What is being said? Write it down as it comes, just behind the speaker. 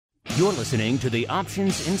You're listening to the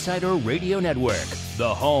Options Insider Radio Network,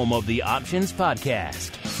 the home of the Options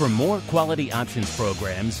Podcast. For more quality options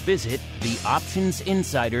programs, visit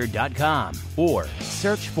theoptionsinsider.com or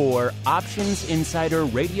search for Options Insider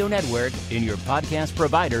Radio Network in your podcast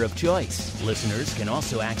provider of choice. Listeners can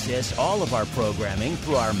also access all of our programming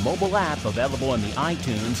through our mobile app available in the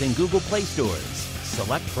iTunes and Google Play stores.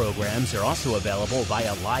 Select programs are also available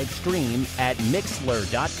via live stream at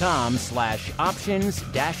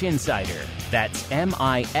mixlr.com/options-insider. That's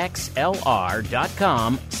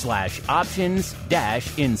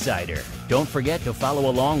mixlr.com/options-insider. Don't forget to follow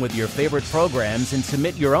along with your favorite programs and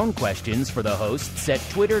submit your own questions for the hosts at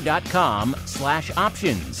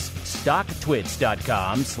twitter.com/options,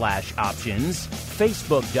 stocktwits.com/options,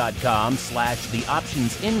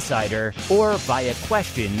 facebook.com/theoptionsinsider, or via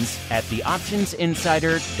questions at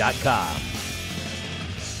theoptionsinsider.com.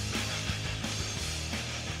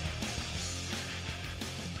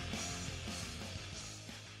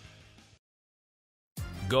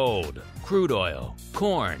 Gold, crude oil,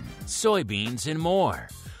 corn, soybeans, and more.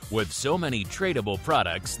 With so many tradable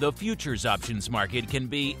products, the futures options market can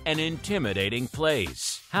be an intimidating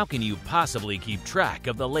place. How can you possibly keep track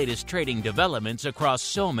of the latest trading developments across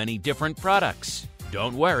so many different products?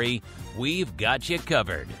 Don't worry, we've got you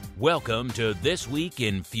covered. Welcome to This Week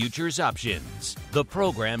in Futures Options, the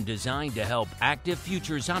program designed to help active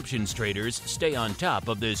futures options traders stay on top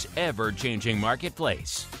of this ever-changing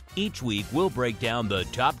marketplace. Each week, we'll break down the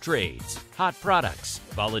top trades, hot products,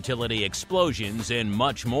 volatility explosions, and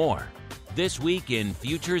much more. This Week in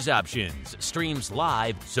Futures Options streams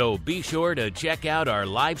live, so be sure to check out our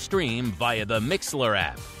live stream via the Mixlr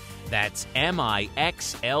app. That's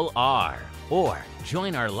MIXLR. Or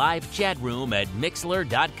join our live chat room at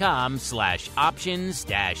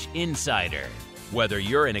mixlr.com/options-insider. Whether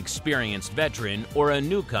you're an experienced veteran or a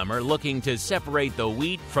newcomer looking to separate the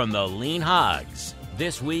wheat from the lean hogs,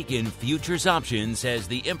 This Week in Futures Options has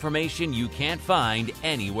the information you can't find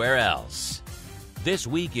anywhere else. This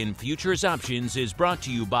Week in Futures Options is brought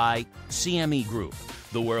to you by CME Group,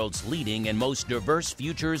 the world's leading and most diverse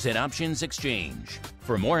futures and options exchange.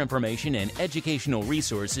 For more information and educational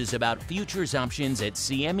resources about futures options at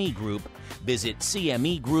CME Group, visit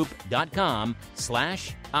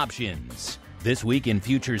cmegroup.com/options. This Week in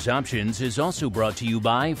Futures Options is also brought to you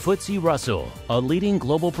by FTSE Russell, a leading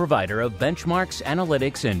global provider of benchmarks,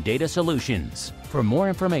 analytics, and data solutions. For more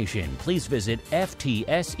information, please visit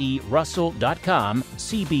ftserussell.com,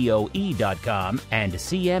 cboe.com, and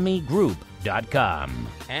cmegroup.com.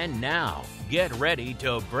 And now, get ready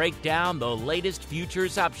to break down the latest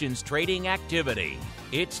futures options trading activity.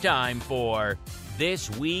 It's time for This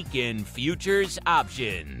Week in Futures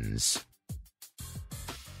Options.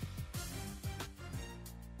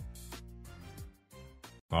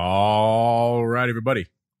 All right, everybody.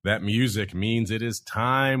 That music means it is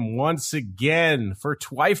time once again for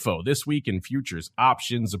TWIFO, This Week in Futures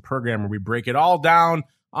Options, a program where we break it all down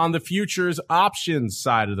on the futures options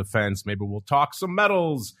side of the fence. Maybe we'll talk some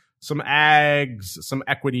metals, some ags, some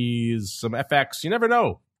equities, some FX. You never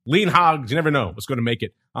know. Lean hogs, you never know what's going to make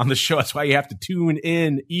it on the show. That's why you have to tune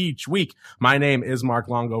in each week. My name is Mark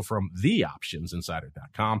Longo from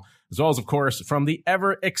theoptionsinsider.com, as well as, of course, from the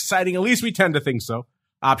ever exciting, at least we tend to think so,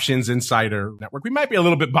 Options Insider Network. We might be a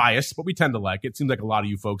little bit biased, but we tend to like it. Seems like a lot of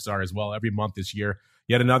you folks are as well. Every month this year,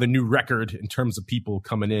 yet another new record in terms of people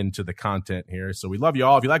coming into the content here. So we love you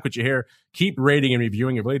all. If you like what you hear, keep rating and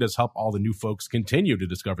reviewing. It really does help all the new folks continue to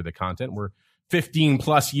discover the content. We're 15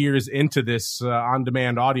 plus years into this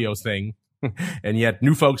on-demand audio thing, and yet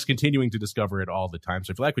new folks continuing to discover it all the time.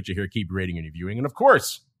 So if you like what you hear, keep rating and reviewing. And of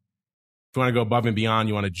course, if you want to go above and beyond,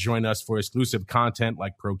 you want to join us for exclusive content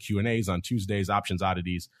like pro Q&As on Tuesdays, Options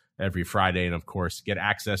Oddities every Friday, and of course, get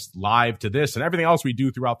access live to this and everything else we do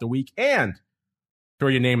throughout the week, and throw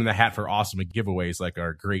your name in the hat for awesome giveaways like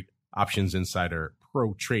our great Options Insider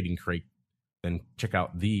Pro Trading Crate. Then check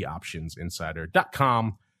out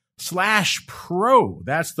theoptionsinsider.com/pro.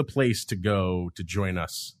 That's the place to go to join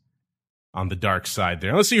us on the dark side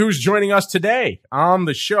there. Let's see who's joining us today on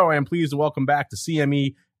the show. I am pleased to welcome back to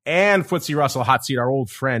CME and FTSE Russell Hot Seat, our old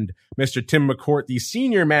friend, Mr. Tim McCourt, the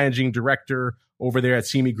Senior Managing Director over there at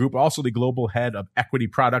CME Group, also the Global Head of Equity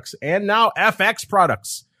Products and now FX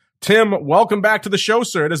Products. Tim, welcome back to the show,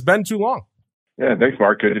 sir. It has been too long. Yeah, thanks,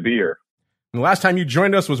 Mark. Good to be here. And the last time you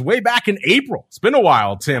joined us was way back in April. It's been a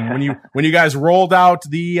while, Tim, when you guys rolled out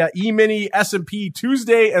the E-mini S&P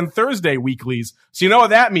Tuesday and Thursday weeklies. So you know what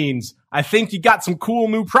that means. I think you got some cool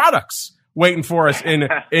new products waiting for us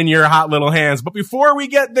in your hot little hands. But before we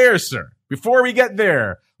get there, sir,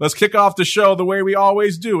 let's kick off the show the way we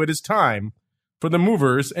always do. It is time for the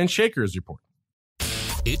Movers and Shakers Report.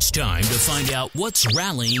 It's time to find out what's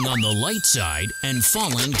rallying on the light side and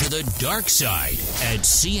falling to the dark side at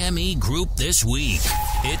CME Group this week.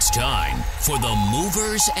 It's time for the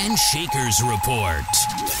Movers and Shakers Report.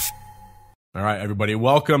 All right, everybody,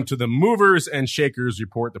 welcome to the Movers and Shakers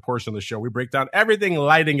Report, the portion of the show we break down everything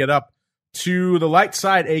lighting it up to the light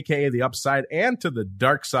side, aka the upside, and to the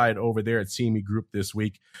dark side over there at CME Group this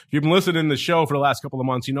week. If you've been listening to the show for the last couple of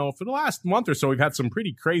months, you know, for the last month or so, we've had some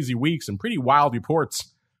pretty crazy weeks and pretty wild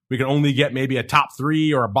reports. We can only get maybe a top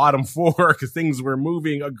three or a bottom four because things were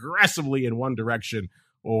moving aggressively in one direction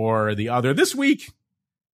or the other. This week,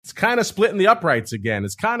 it's kind of splitting the uprights again.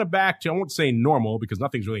 It's kind of back to, I won't say normal because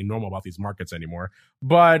nothing's really normal about these markets anymore,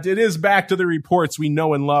 but it is back to the reports we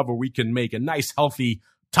know and love where we can make a nice, healthy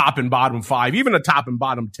top and bottom five, even a top and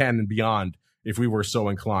bottom 10 and beyond if we were so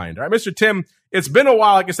inclined. All right, Mr. Tim, it's been a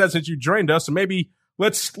while, like I said, since you joined us, so maybe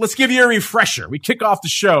let's give you a refresher. We kick off the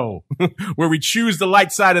show where we choose the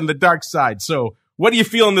light side and the dark side. So what are you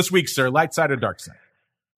feeling this week, sir? Light side or dark side?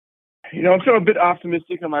 You know, I'm feeling a bit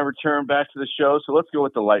optimistic on my return back to the show, so let's go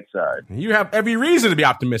with the light side. You have every reason to be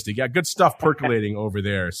optimistic. You got good stuff percolating over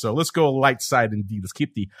there. So let's go light side indeed. Let's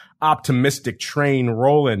keep the optimistic train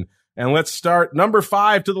rolling. And let's start number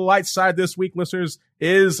 5 to the light side this week, listeners,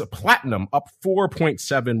 is Platinum, up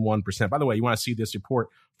 4.71%. By the way, you want to see this report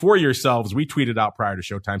for yourselves. We tweeted out prior to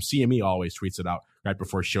showtime. CME always tweets it out right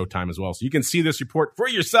before showtime as well. So you can see this report for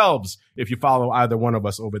yourselves if you follow either one of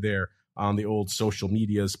us over there on the old social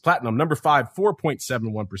medias. Platinum, number 5,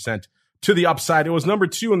 4.71% to the upside. It was number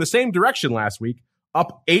 2 in the same direction last week,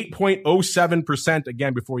 up 8.07%.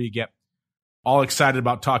 Again, before you get all excited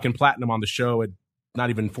about talking Platinum on the show, not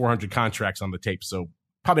even 400 contracts on the tape, so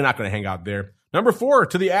probably not going to hang out there. Number 4,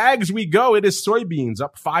 to the ags we go. It is soybeans,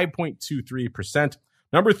 up 5.23%.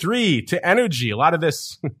 Number 3, to energy. A lot of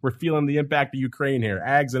this, we're feeling the impact of Ukraine here.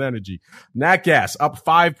 Ags and energy. Nat gas, up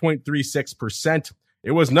 5.36%.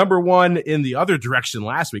 It was number 1 in the other direction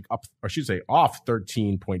last week, off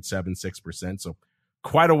 13.76%. So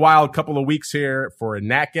quite a wild couple of weeks here for a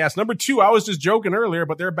nat gas. Number 2, I was just joking earlier,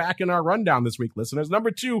 but they're back in our rundown this week, listeners. Number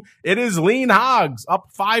 2, it is lean hogs, up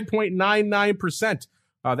 5.99%.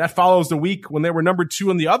 That follows the week when they were number 2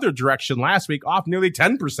 in the other direction last week, off nearly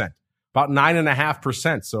 10%, about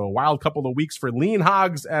 9.5%. So a wild couple of weeks for lean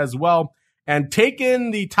hogs as well. And taking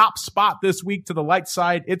the top spot this week to the light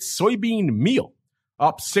side, it's soybean meal,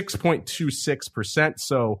 up 6.26%.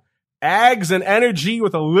 So ags and energy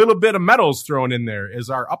with a little bit of metals thrown in there is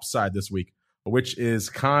our upside this week, which is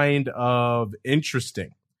kind of interesting.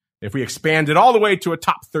 If we expand it all the way to a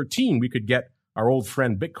top 13, we could get our old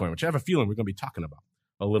friend Bitcoin, which I have a feeling we're going to be talking about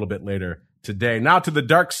a little bit later today. Now to the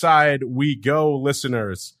dark side we go,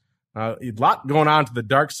 listeners. A lot going on to the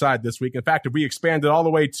dark side this week. In fact, if we expand it all the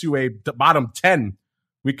way to a bottom 10,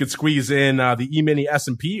 we could squeeze in the E-mini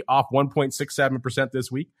S&P off 1.67%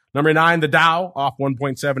 this week. Number 9, the Dow off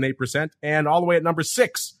 1.78%. And all the way at number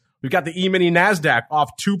 6, we've got the E-mini NASDAQ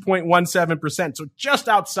off 2.17%. So just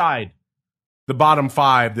outside the bottom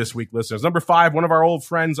 5 this week, listeners. Number 5, one of our old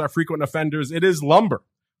friends, our frequent offenders, it is lumber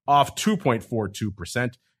off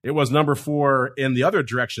 2.42%. It was number 4 in the other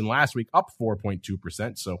direction last week, up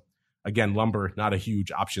 4.2%. So again, lumber, not a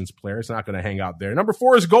huge options player. It's not going to hang out there. Number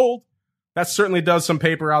 4 is gold. That certainly does some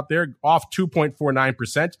paper out there, off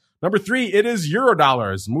 2.49%. Number 3, it is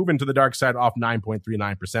Eurodollars, moving to the dark side, off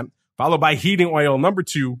 9.39%, followed by heating oil, number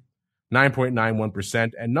 2,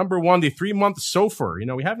 9.91%. And number 1, the 3-month SOFR. You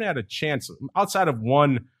know, we haven't had a chance outside of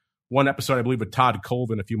one episode, I believe, with Todd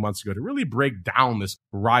Colvin a few months ago to really break down this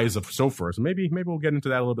rise of SOFR. So maybe we'll get into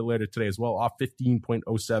that a little bit later today as well, off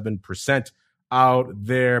 15.07% out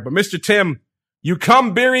there. But Mr. Tim, you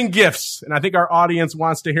come bearing gifts, and I think our audience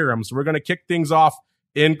wants to hear them. So we're going to kick things off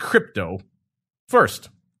in crypto first.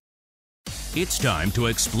 It's time to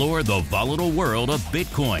explore the volatile world of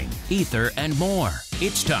Bitcoin, Ether, and more.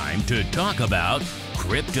 It's time to talk about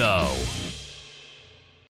crypto.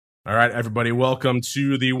 All right, everybody, welcome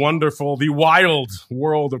to the wonderful, the wild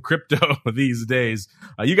world of crypto these days.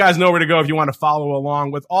 You guys know where to go if you want to follow along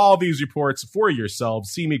with all these reports for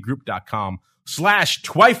yourselves,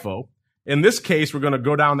 cmegroup.com/TWIFO. In this case, we're going to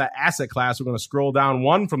go down that asset class. We're going to scroll down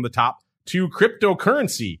one from the top to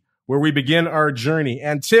cryptocurrency, where we begin our journey.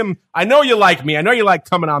 And Tim, I know you like me. I know you like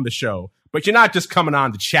coming on the show, but you're not just coming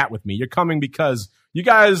on to chat with me. You're coming because you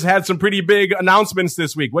guys had some pretty big announcements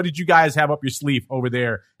this week. What did you guys have up your sleeve over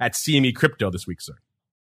there at CME Crypto this week, sir?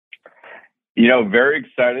 You know, very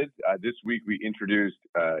excited. This week we introduced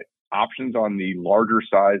options on the larger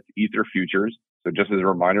sized Ether futures. So just as a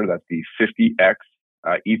reminder, that's the 50X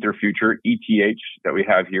Ether future, ETH, that we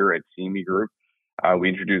have here at CME Group. We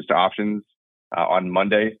introduced options on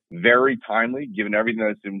Monday. Very timely, given everything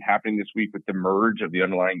that's been happening this week with the merge of the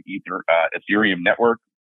underlying Ethereum network.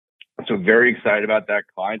 So very excited about that.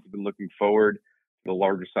 Clients have been looking forward to the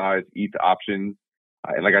larger size ETH options.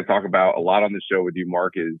 And like I talk about a lot on the show with you,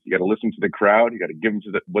 Mark, is you got to listen to the crowd. You got to give them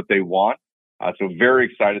what they want. So very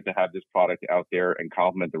excited to have this product out there and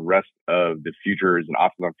complement the rest of the futures and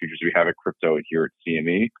options on futures we have at crypto here at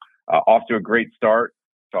CME. Off to a great start.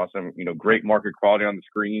 Saw some, great market quality on the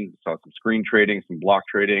screen. Saw some screen trading, some block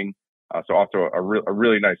trading. So off to a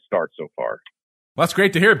really nice start so far. Well, that's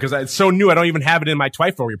great to hear because it's so new. I don't even have it in my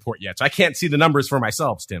TWIFO report yet. So I can't see the numbers for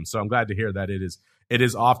myself, Tim. So I'm glad to hear that it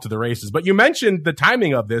is off to the races. But you mentioned the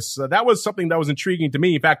timing of this. That was something that was intriguing to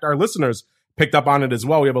me. In fact, our listeners picked up on it as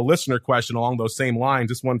well. We have a listener question along those same lines.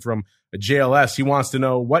 This one from JLS. He wants to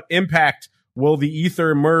know, what impact will the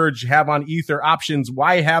Ether merge have on Ether options?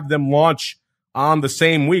 Why have them launch on the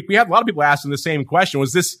same week? We had a lot of people asking the same question.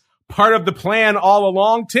 Was this part of the plan all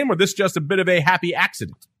along, Tim, or this just a bit of a happy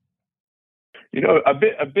accident?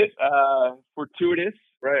 A bit fortuitous,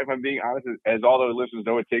 right? If I'm being honest, as all the listeners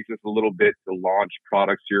know, it takes us a little bit to launch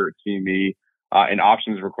products here at CME, and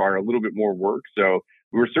options require a little bit more work. So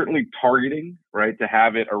we were certainly targeting, right, to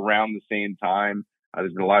have it around the same time.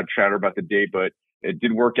 There's been a lot of chatter about the date, but it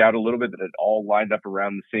did work out a little bit that it all lined up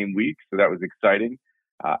around the same week. So that was exciting.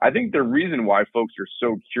 I think the reason why folks are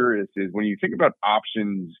so curious is when you think about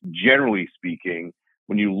options, generally speaking,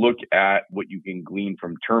 when you look at what you can glean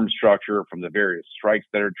from term structure, from the various strikes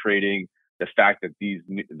that are trading, the fact that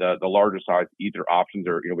the larger size Ether options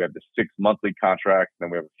are, we have the 6 monthly contracts, then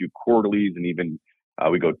we have a few quarterlies, and even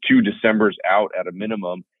we go 2 Decembers out at a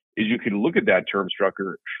minimum, is you can look at that term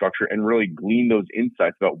structure and really glean those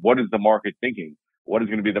insights about what is the market thinking, what is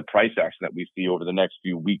going to be the price action that we see over the next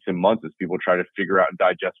few weeks and months as people try to figure out and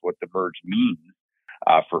digest what the merge means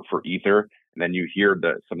for Ether. And then you hear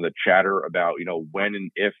some of the chatter about, when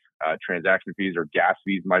and if transaction fees or gas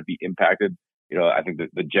fees might be impacted. I think that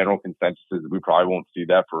the general consensus is we probably won't see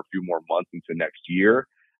that for a few more months into next year.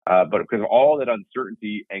 But because of all that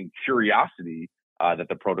uncertainty and curiosity that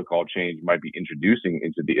the protocol change might be introducing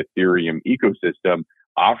into the Ethereum ecosystem,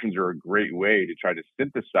 options are a great way to try to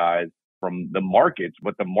synthesize from the markets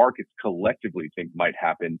what the markets collectively think might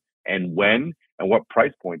happen and when and what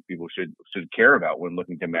price points people should care about when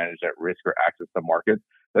looking to manage that risk or access the markets.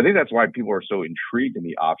 So I think that's why people are so intrigued in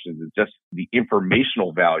the options, is just the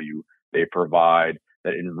informational value they provide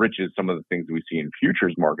that enriches some of the things we see in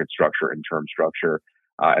futures market structure and term structure.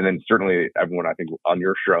 And then certainly everyone, I think, on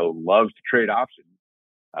your show loves to trade options.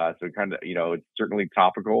 So kind of, it's certainly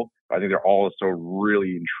topical. I think they're all so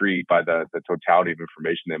really intrigued by the totality of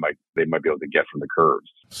information they might be able to get from the curves.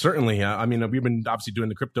 Certainly. We've been obviously doing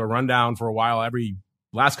the crypto rundown for a while. Every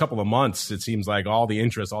last couple of months, it seems like all the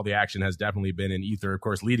interest, all the action has definitely been in Ether. Of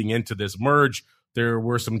course, leading into this merge, there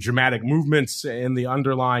were some dramatic movements in the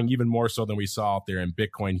underlying, even more so than we saw out there in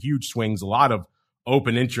Bitcoin. Huge swings, a lot of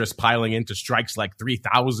open interest piling into strikes like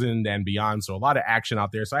 3,000 and beyond. So a lot of action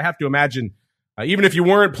out there. So I have to imagine, even if you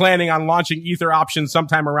weren't planning on launching Ether options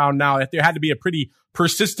sometime around now, there had to be a pretty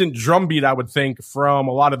persistent drumbeat, I would think, from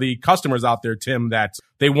a lot of the customers out there, Tim, that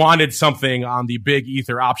they wanted something on the big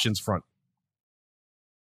Ether options front.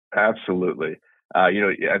 Absolutely. I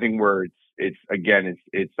think where it's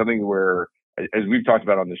something where, as we've talked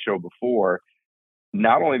about on the show before,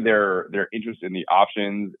 not only their interest in the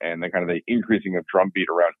options and the kind of the increasing of drumbeat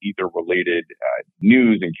around Ether related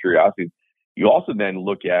news and curiosities, you also then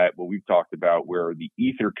look at what we've talked about, where the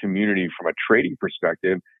Ether community from a trading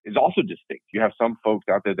perspective is also distinct. You have some folks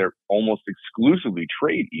out there that almost exclusively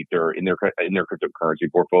trade Ether in their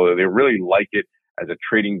cryptocurrency portfolio. They really like it as a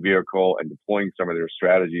trading vehicle and deploying some of their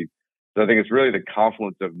strategies. So I think it's really the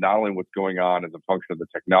confluence of not only what's going on as a function of the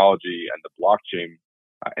technology and the blockchain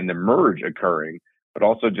and the merge occurring, but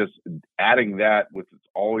also just adding that with what's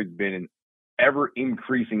always been an ever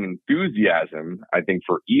increasing enthusiasm, I think,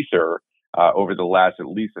 for Ether over the last, at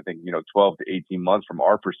least, 12 to 18 months from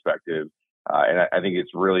our perspective. And I think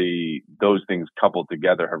it's really those things coupled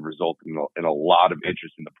together have resulted in a lot of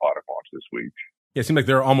interest in the product launch this week. Yeah, it seems like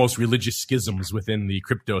there are almost religious schisms within the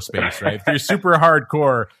crypto space, right? If you're super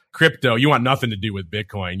hardcore crypto, you want nothing to do with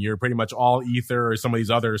Bitcoin. You're pretty much all Ether or some of these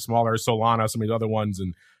other smaller Solana, some of these other ones,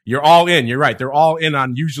 and you're all in. You're right. They're all in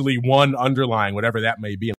on usually one underlying, whatever that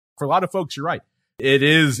may be. And for a lot of folks, you're right. It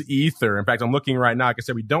is Ether. In fact, I'm looking right now. Like I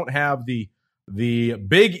said, we don't have the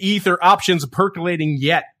big Ether options percolating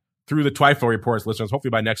yet through the TWIFO reports, listeners. Hopefully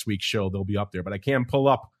by next week's show, they'll be up there. But I can pull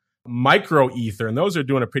up micro Ether, and those are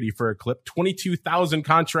doing a pretty fair clip. 22,000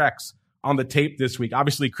 contracts on the tape this week.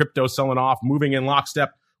 Obviously, crypto selling off, moving in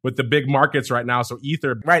lockstep with the big markets right now. So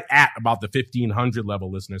Ether right at about the 1500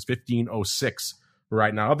 level, listeners, 1506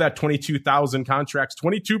 right now. Of that 22,000 contracts,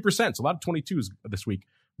 22%, so a lot of 22s this week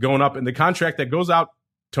going up in the contract that goes out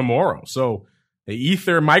tomorrow. So the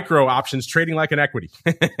Ether micro options trading like an equity,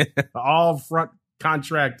 all front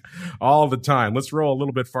contract all the time. Let's roll a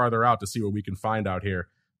little bit farther out to see what we can find out here.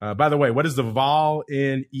 By the way, what is the vol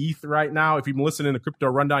in ETH right now? If you've been listening to Crypto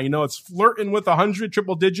Rundown, you know it's flirting with 100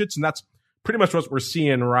 triple digits, and that's pretty much what we're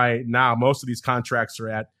seeing right now. Most of these contracts are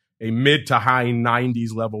at a mid to high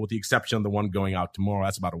 90s level, with the exception of the one going out tomorrow.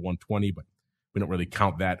 That's about a 120, but we don't really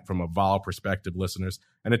count that from a vol perspective, listeners.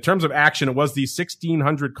 And in terms of action, it was the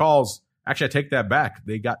 1,600 calls. Actually, I take that back.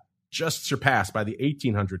 They got just surpassed by the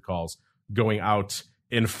 1,800 calls going out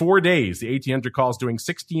in 4 days. The 1,800 calls doing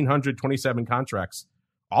 1,627 contracts.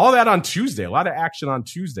 All that on Tuesday. A lot of action on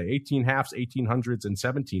Tuesday. 18 halves, 1,800s, and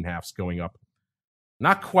 17 halves going up.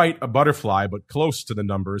 Not quite a butterfly, but close to the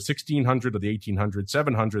numbers. 1,600 of the 1,800,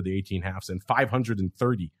 700 of the 18 halves, and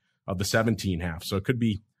 530 of the 17 halves. So it could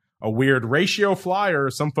be a weird ratio flyer.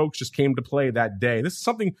 Some folks just came to play that day. This is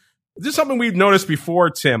something we've noticed before,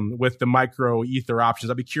 Tim, with the micro Ether options.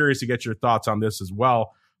 I'd be curious to get your thoughts on this as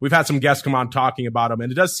well. We've had some guests come on talking about them, and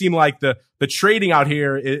it does seem like the trading out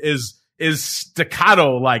here is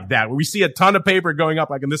staccato like that, where we see a ton of paper going up,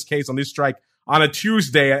 like in this case on this strike, on a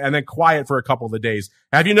Tuesday, and then quiet for a couple of the days.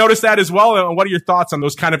 Have you noticed that as well? And what are your thoughts on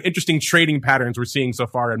those kind of interesting trading patterns we're seeing so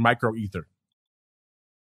far in micro Ether?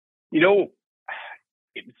 You know,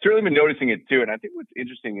 certainly been noticing it too. And I think what's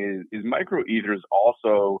interesting is micro Ether has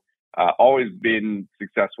also always been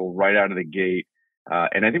successful right out of the gate.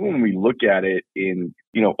 And I think when we look at it in,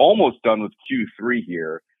 almost done with Q3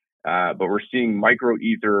 here, but we're seeing micro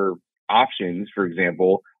Ether options, for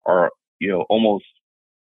example, are, almost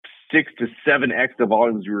 6 to 7x the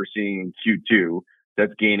volumes we were seeing in Q2.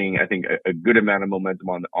 That's gaining, I think, a good amount of momentum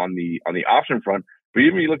on the option front. But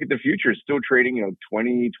even when you look at the futures, still trading,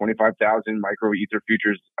 25,000 micro Ether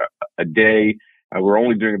futures a day. We're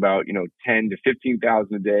only doing about, 10 to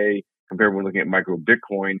 15,000 a day compared when we're looking at micro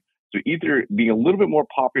Bitcoin. So Ether being a little bit more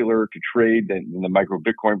popular to trade than the micro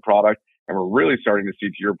Bitcoin product. And we're really starting to see,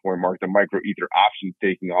 to your point, Mark, the micro Ether options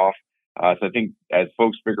taking off. So I think as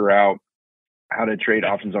folks figure out how to trade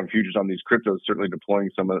options on futures on these cryptos, certainly deploying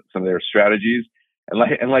some of their strategies. And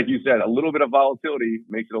like you said, a little bit of volatility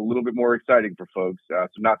makes it a little bit more exciting for folks. So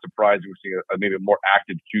not surprised we're seeing maybe a more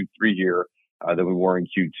active Q3 here than we were in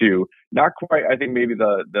Q2. Not quite, I think, maybe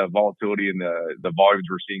the volatility and the volumes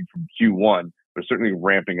we're seeing from Q1, but certainly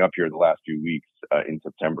ramping up here the last few weeks in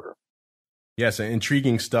September. Yes,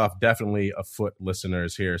 intriguing stuff definitely afoot,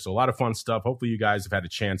 listeners, here. So a lot of fun stuff. Hopefully you guys have had a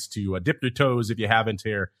chance to dip your toes, if you haven't,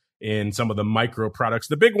 here in some of the micro products.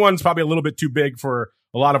 The big one's probably a little bit too big for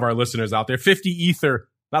a lot of our listeners out there. 50 Ether.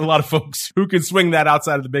 Not a lot of folks who can swing that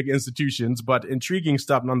outside of the big institutions, but intriguing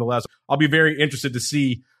stuff nonetheless. I'll be very interested to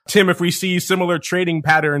see, Tim, if we see similar trading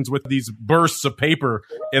patterns with these bursts of paper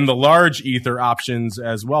in the large Ether options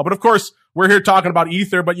as well. But of course, we're here talking about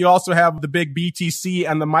Ether, but you also have the big BTC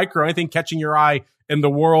and the micro. Anything catching your eye in the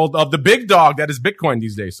world of the big dog that is Bitcoin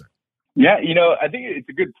these days, sir? Yeah, I think it's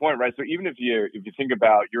a good point, right? So even if you think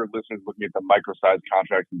about your listeners looking at the micro-sized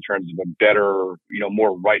contracts in terms of a better,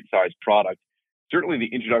 more right-sized product, certainly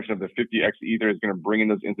the introduction of the 50x Ether is going to bring in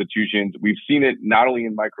those institutions. We've seen it not only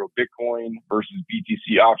in micro Bitcoin versus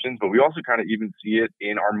BTC options, but we also kind of even see it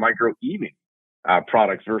in our micro EMIN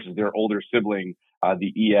products versus their older sibling,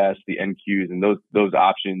 the ES, the NQs, and those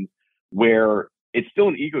options, where it's still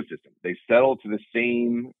an ecosystem. They settle to the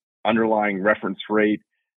same underlying reference rate.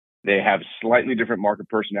 They have slightly different market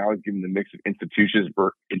personalities given the mix of institution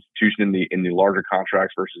in the larger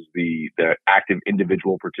contracts versus the active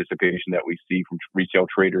individual participation that we see from retail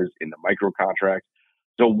traders in the micro contracts.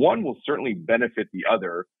 So one will certainly benefit the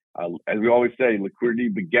other. As we always say, liquidity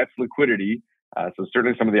begets liquidity. So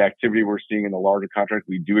certainly some of the activity we're seeing in the larger contracts,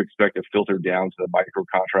 we do expect to filter down to the micro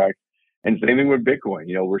contracts. And same thing with Bitcoin.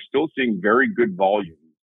 We're still seeing very good volume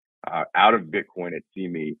out of Bitcoin at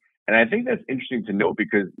CME. And I think that's interesting to note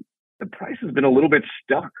because the price has been a little bit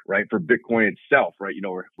stuck, right, for Bitcoin itself, right?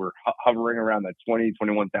 We're hovering around that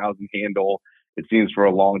 21,000 handle. It seems for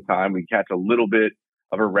a long time. We catch a little bit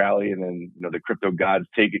of a rally, and then the crypto gods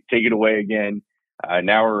take it away again.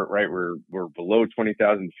 Now we're below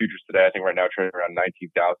 20,000 futures today. I think right now trading around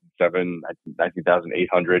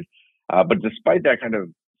 19,800. But despite that kind of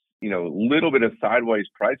little bit of sideways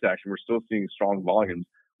price action, we're still seeing strong volumes,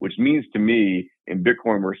 which means to me in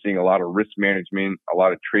Bitcoin, we're seeing a lot of risk management, a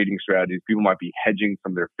lot of trading strategies. People might be hedging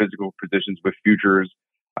some of their physical positions with futures.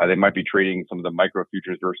 They might be trading some of the micro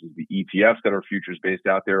futures versus the ETFs that are futures based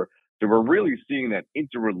out there. So we're really seeing that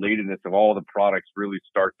interrelatedness of all the products really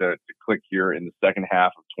start to click here in the second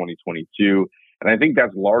half of 2022. And I think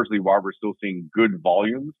that's largely why we're still seeing good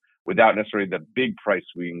volumes without necessarily the big price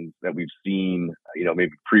swings that we've seen,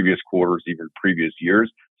 maybe previous quarters, even previous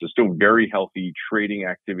years. So still very healthy trading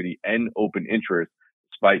activity and open interest,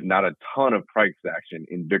 despite not a ton of price action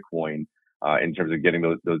in Bitcoin in terms of getting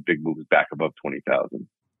those big moves back above 20,000.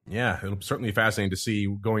 Yeah, it'll certainly be fascinating to see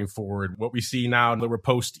going forward what we see now that we're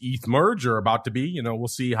post-ETH merge or about to be. We'll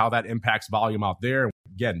see how that impacts volume out there.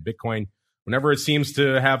 Again, Bitcoin, whenever it seems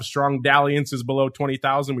to have strong dalliances below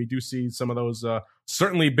 20,000, we do see some of those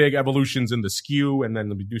certainly big evolutions in the skew, and then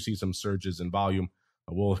we do see some surges in volume.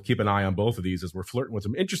 We'll keep an eye on both of these as we're flirting with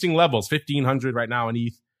some interesting levels, 1,500 right now in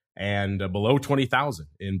ETH and below 20,000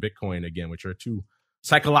 in Bitcoin again, which are two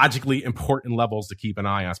psychologically important levels to keep an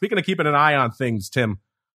eye on. Speaking of keeping an eye on things, Tim,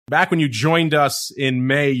 back when you joined us in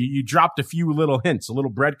May, you dropped a few little hints, a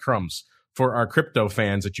little breadcrumbs for our crypto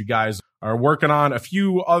fans that you guys are working on a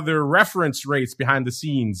few other reference rates behind the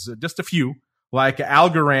scenes, just a few, like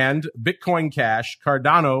Algorand, Bitcoin Cash,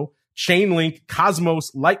 Cardano, Chainlink,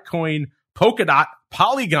 Cosmos, Litecoin, Polkadot,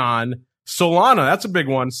 Polygon, Solana, that's a big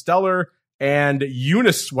one, Stellar, and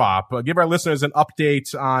Uniswap. Give our listeners an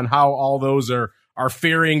update on how all those are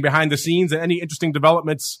faring behind the scenes and any interesting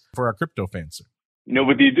developments for our crypto fans.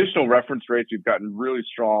 With the additional reference rates, we've gotten really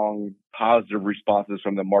strong positive responses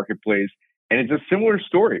from the marketplace. And it's a similar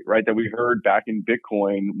story, right, that we heard back in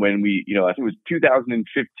Bitcoin when we, I think it was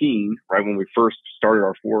 2015, right, when we first started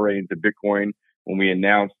our foray into Bitcoin, when we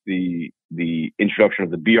announced the introduction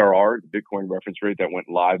of the BRR, the Bitcoin reference rate that went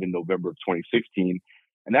live in November of 2016.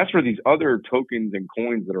 And that's where these other tokens and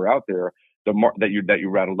coins that are out there that you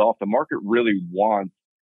rattled off, the market really wants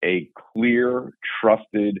a clear,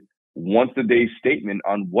 trusted, once-a-day statement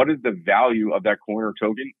on what is the value of that coin or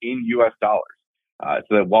token in U.S. dollars.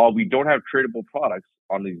 So that while we don't have tradable products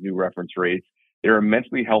on these new reference rates, they're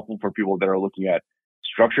immensely helpful for people that are looking at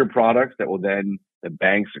structured products that will then the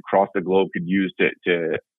banks across the globe could use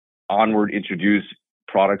to onward introduce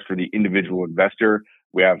products for the individual investor.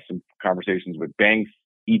 We have some conversations with banks,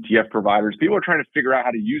 ETF providers. People are trying to figure out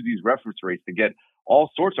how to use these reference rates to get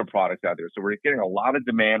all sorts of products out there. So we're getting a lot of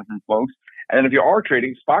demand from folks. And then if you are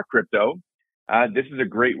trading spot crypto, this is a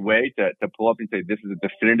great way to pull up and say this is a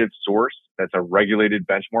definitive source that's a regulated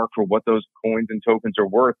benchmark for what those coins and tokens are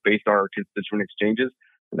worth based on our constituent exchanges.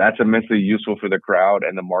 So that's immensely useful for the crowd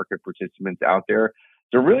and the market participants out there.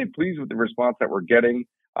 So really pleased with the response that we're getting.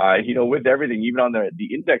 With everything, even on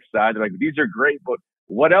the index side, they're like, these are great, but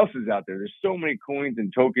what else is out there? There's so many coins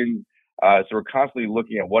and tokens. So we're constantly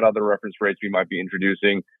looking at what other reference rates we might be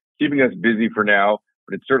introducing, keeping us busy for now.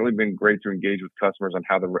 But it's certainly been great to engage with customers on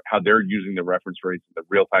how they're using the reference rates and the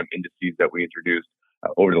real-time indices that we introduced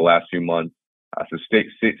over the last few months. So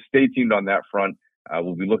stay tuned on that front.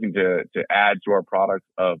 We'll be looking to add to our product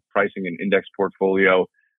of pricing and index portfolio.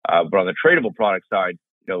 But on the tradable product side,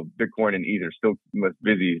 Bitcoin and ETH are still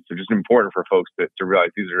busy. So just important for folks to realize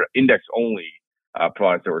these are index-only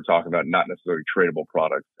products that we're talking about, not necessarily tradable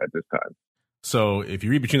products at this time. So if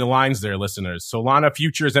you read between the lines there, listeners, Solana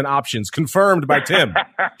futures and options confirmed by Tim.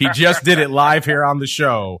 He just did it live here on the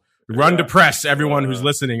show. Run to press, everyone who's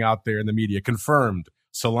listening out there in the media. Confirmed.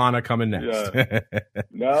 Solana coming next. Yeah.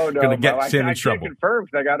 No. Gonna get Tim in trouble. I can't confirm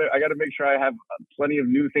because I got to make sure I have plenty of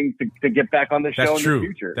new things to get back on the show That's true. In the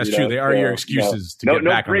future. That's true. They are your excuses to get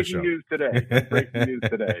back on the show. No breaking news today. No breaking news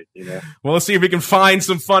today. Well, let's see if we can find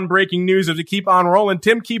some fun breaking news as we keep on rolling.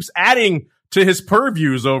 Tim keeps adding to his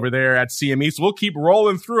purviews over there at CME, so we'll keep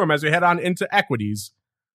rolling through them as we head on into equities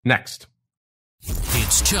next.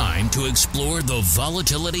 It's time to explore the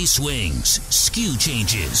volatility swings, skew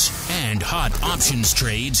changes, and hot options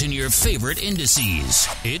trades in your favorite indices.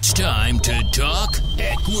 It's time to talk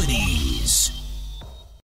equities.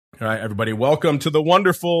 All right, everybody, welcome to the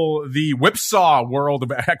wonderful, the whipsaw world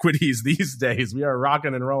of equities these days. We are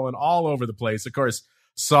rocking and rolling all over the place. Of course,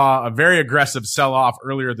 saw a very aggressive sell-off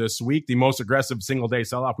earlier this week, the most aggressive single-day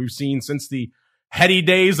sell-off we've seen since the heady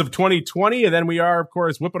days of 2020. And then we are, of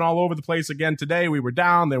course, whipping all over the place again today. We were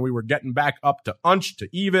down, then we were getting back up to unch, to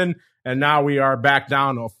even, and now we are back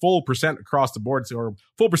down a full percent across the board, or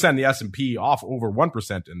full percent in the S&P, off over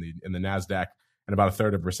 1% in the NASDAQ, and about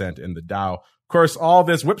 1/3% in the Dow. Of course, all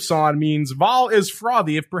this whipsaw means vol is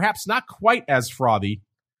frothy, if perhaps not quite as frothy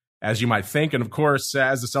as you might think. And of course,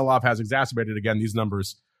 as the sell-off has exacerbated again, these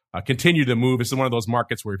numbers continue to move. It's one of those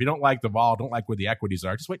markets where if you don't like the vol, don't like where the equities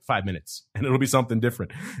are, just wait 5 minutes and it'll be something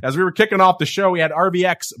different. As we were kicking off the show, we had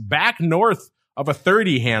RVX back north of a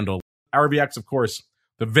 30 handle. RVX, of course,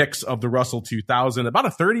 the VIX of the Russell 2000, about a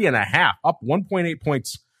 30.5, up 1.8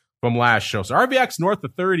 points from last show. So RVX north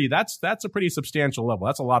of 30, that's a pretty substantial level.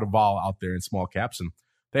 That's a lot of vol out there in small caps, and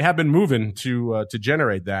they have been moving to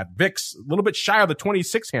generate that. VIX a little bit shy of the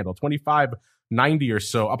 26 handle, 25.90 or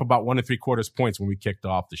so, up about 1 3/4 points when we kicked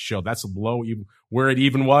off the show. That's below even where it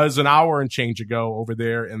even was an hour and change ago over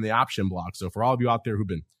there in the option block. So for all of you out there who've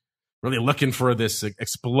been really looking for this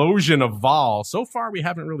explosion of vol, so far we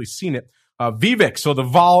haven't really seen it. VVIX, so the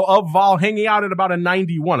vol of vol, hanging out at about a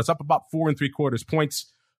 91. It's up about 4 3/4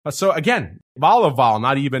 points. So again, vol of vol,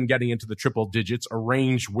 not even getting into the triple digits, a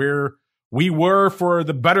range where we were for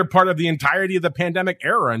the better part of the entirety of the pandemic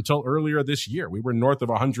era until earlier this year. We were north of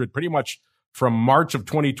 100 pretty much from March of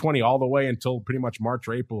 2020 all the way until pretty much March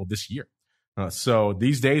or April of this year. So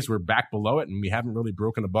these days we're back below it, and we haven't really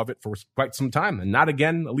broken above it for quite some time, and not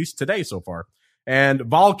again, at least today so far. And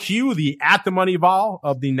vol Q, the at the money vol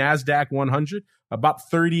of the NASDAQ 100, about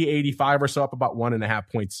 30.85 or so, up about 1.5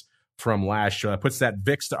 points from last show. That puts that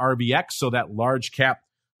VIX to RVX, so that large cap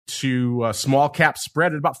to small cap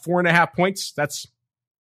spread at about 4.5 points. That's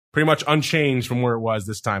pretty much unchanged from where it was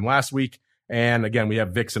this time last week. And again, we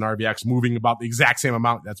have VIX and RVX moving about the exact same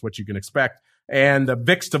amount. That's what you can expect. And the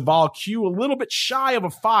VIX to vol Q, a little bit shy of a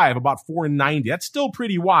 5, about 4.90. That's still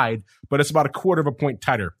pretty wide, but it's about 1/4 point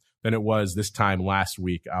tighter than it was this time last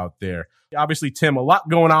week out there. Obviously, Tim, a lot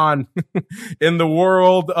going on in the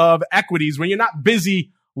world of equities. When you're not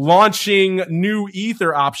busy launching new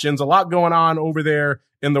Ether options, a lot going on over there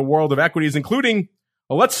in the world of equities, including,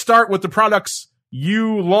 well, let's start with the products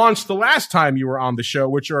you launched the last time you were on the show,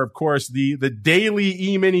 which are, of course, the daily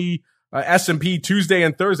E-mini S&P Tuesday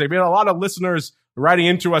and Thursday. We had a lot of listeners writing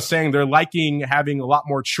into us saying they're liking having a lot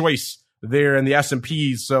more choice there in the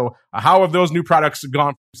S&Ps. So how have those new products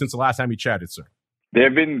gone since the last time you chatted, sir?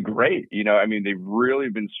 They've been great. I mean, they've really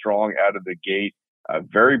been strong out of the gate.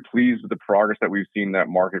 Very pleased with the progress that we've seen in that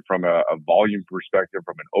market from a volume perspective,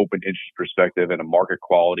 from an open interest perspective, and a market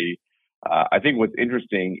quality. I think what's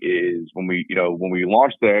interesting is when we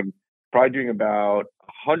launched them, probably doing about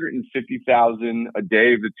 150,000 a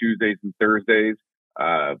day of the Tuesdays and Thursdays,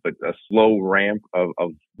 but a slow ramp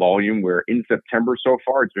of volume. Where in September so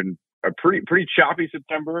far, it's been a pretty choppy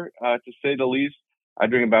September, to say the least. I'm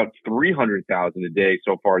doing about 300,000 a day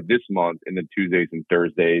so far this month in the Tuesdays and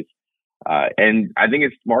Thursdays. And I think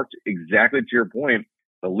it's marked exactly to your point.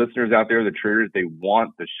 The listeners out there, the traders, they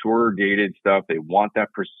want the shorter dated stuff. They want that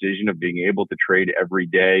precision of being able to trade every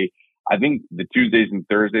day. I think the Tuesdays and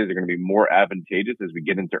Thursdays are going to be more advantageous as we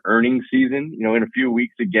get into earnings season. In a few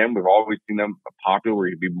weeks, again, we've always seen them popular where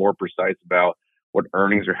you can be more precise about what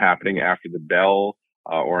earnings are happening after the bell,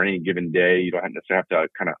 or any given day. You don't necessarily have to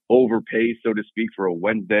kind of overpay, so to speak, for a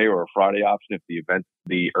Wednesday or a Friday option if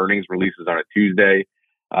the earnings releases on a Tuesday.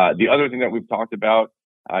 The other thing that we've talked about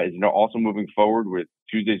is also moving forward with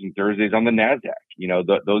Tuesdays and Thursdays on the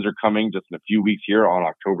NASDAQ. Those are coming just in a few weeks here on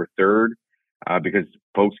October 3rd, because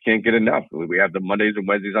folks can't get enough. We have the Mondays and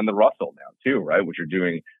Wednesdays on the Russell now too, right? Which are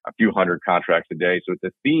doing a few hundred contracts a day. So it's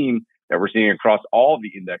a theme that we're seeing across all the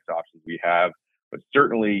index options we have. But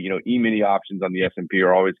certainly, E-mini options on the S&P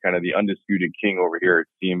are always kind of the undisputed king over here at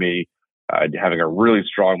CME, having a really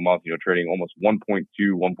strong month, trading almost 1.2,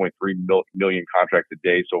 1.3 million contracts a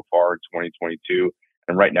day so far in 2022.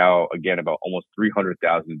 And right now, again, about almost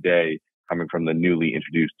 300,000 a day coming from the newly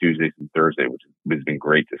introduced Tuesdays and Thursdays, which has been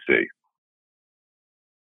great to see.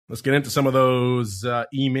 Let's get into some of those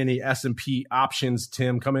E-mini S&P options,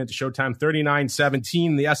 Tim. Coming into Showtime,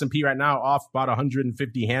 39.17. The S&P right now off about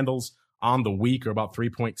 150 handles on the week, or about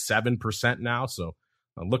 3.7% now. So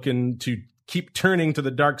looking to keep turning to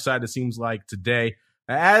the dark side, it seems like today,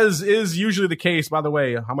 as is usually the case. By the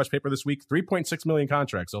way, how much paper this week? 3.6 million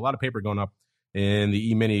contracts. So a lot of paper going up in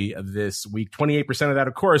the E-mini this week. 28% of that,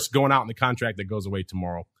 of course, going out in the contract that goes away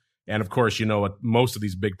tomorrow. And of course, most of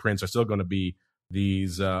these big prints are still going to be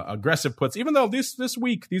these aggressive puts, even though this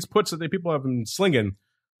week, these puts that the people have been slinging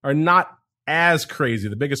are not as crazy.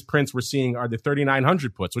 The biggest prints we're seeing are the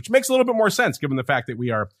 3,900 puts, which makes a little bit more sense given the fact that we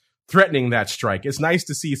are threatening that strike. It's nice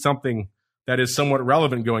to see something that is somewhat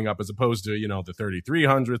relevant going up as opposed to, the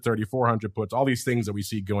 3,300, 3,400 puts, all these things that we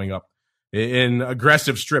see going up in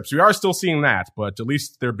aggressive strips. We are still seeing that, but at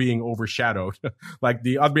least they're being overshadowed. Like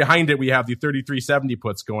behind it, we have the 3,370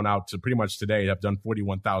 puts going out to pretty much today have done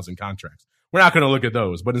 41,000 contracts. We're not going to look at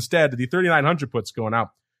those, but instead the 3,900 puts going out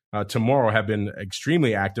tomorrow have been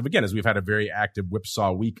extremely active. Again, as we've had a very active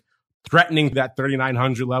whipsaw week, threatening that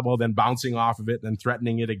 3,900 level, then bouncing off of it, then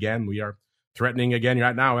threatening it again. We are threatening again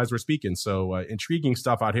right now as we're speaking. So intriguing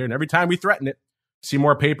stuff out here. And every time we threaten it, see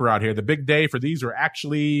more paper out here. The big day for these are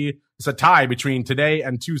actually, it's a tie between today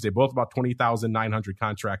and Tuesday, both about 20,900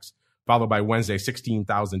 contracts, followed by Wednesday,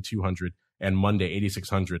 16,200, and Monday,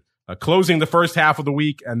 8,600. Closing the first half of the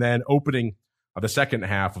week and then opening the second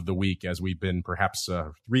half of the week as we've been perhaps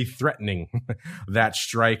re-threatening that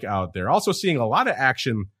strike out there. Also seeing a lot of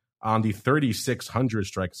action on the 3,600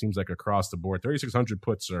 strike, seems like across the board. 3,600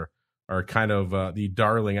 puts are kind of the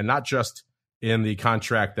darling, and not just in the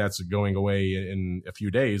contract that's going away in a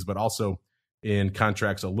few days, but also in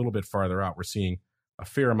contracts a little bit farther out. We're seeing a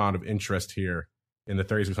fair amount of interest here in the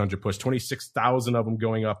 3,600 push, 26,000 of them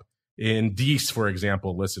going up in DEES, for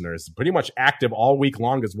example, listeners. Pretty much active all week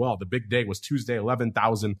long as well. The big day was Tuesday,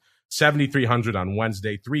 11,000, 7,300 on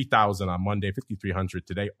Wednesday, 3,000 on Monday, 5,300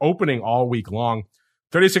 today, opening all week long.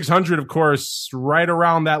 3,600, of course, right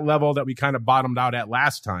around that level that we kind of bottomed out at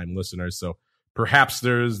last time, listeners. So perhaps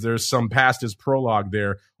there's some past as prologue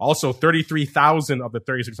there. Also, 33,000 of the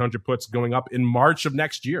 3,600 puts going up in March of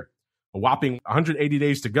next year. A whopping 180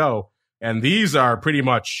 days to go. And these are pretty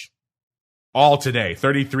much all today.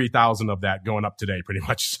 33,000 of that going up today, pretty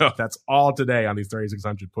much. So that's all today on these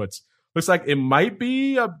 3,600 puts. Looks like it might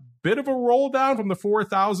be a bit of a roll down from the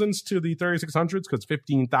 4,000s to the 3,600s, because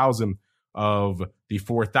 15,000 of the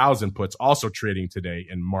 4,000 puts also trading today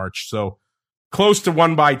in March. So close to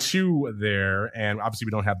 1 by 2 there. And obviously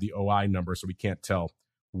we don't have the OI number, so we can't tell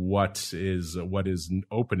what is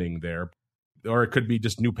opening there. Or it could be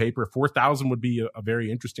just new paper. 4,000 would be a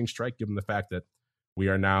very interesting strike, given the fact that we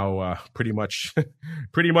are now pretty much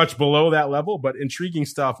below that level, but intriguing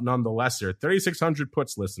stuff nonetheless there. 3,600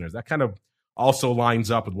 puts, listeners. That kind of also lines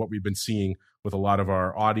up with what we've been seeing with a lot of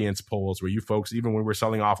our audience polls, where you folks, even when we were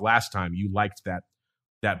selling off last time, you liked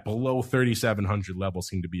that below 3,700 level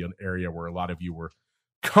seemed to be an area where a lot of you were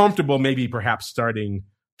comfortable, maybe perhaps starting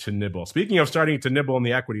to nibble. Speaking of starting to nibble in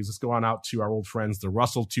the equities, let's go on out to our old friends, the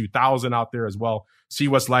Russell 2000 out there as well. See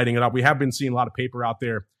what's lighting it up. We have been seeing a lot of paper out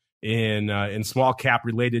there in small cap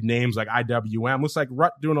related names like IWM. Looks like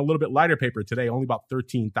Rut doing a little bit lighter paper today, only about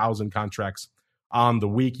 13,000 contracts on the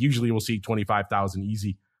week. Usually we'll see 25,000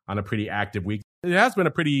 easy on a pretty active week. It has been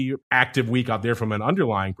a pretty active week out there from an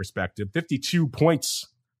underlying perspective. 52 points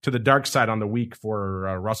to the dark side on the week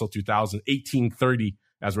for Russell 2000, 1830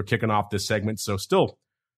 as we're kicking off this segment. So still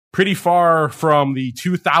pretty far from the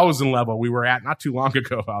 2000 level we were at not too long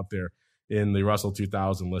ago out there in the Russell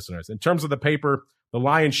 2000, listeners. In terms of the paper, the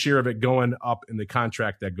lion's share of it going up in the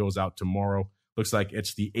contract that goes out tomorrow. Looks like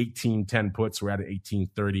it's the 1810 puts. We're at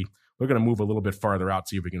 1830. We're going to move a little bit farther out,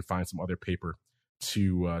 see if we can find some other paper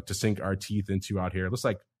to sink our teeth into out here. It looks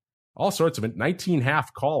like all sorts of 19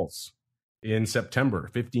 half calls in September.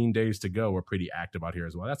 15 days to go. We're pretty active out here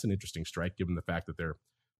as well. That's an interesting strike, given the fact that they're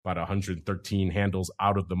about 113 handles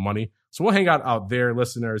out of the money. So we'll hang out there,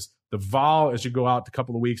 listeners. The vol, as you go out a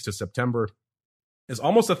couple of weeks to September, is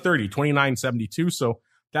almost a 30, 29.72. So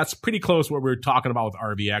that's pretty close to what we were talking about with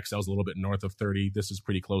RVX. That was a little bit north of 30. This is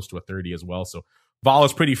pretty close to a 30 as well. So vol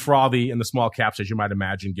is pretty frothy in the small caps, as you might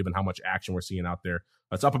imagine, given how much action we're seeing out there.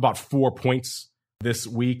 It's up about 4 points this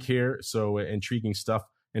week here. So intriguing stuff.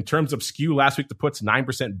 In terms of skew, last week the puts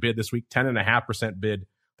 9% bid, this week 10.5% bid.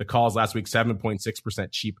 The calls last week 7.6%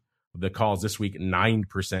 cheap. The calls this week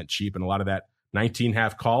 9% cheap, and a lot of that 19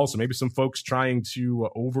 half calls. So maybe some folks trying to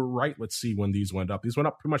overwrite. Let's see when these went up. These went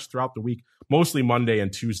up pretty much throughout the week, mostly Monday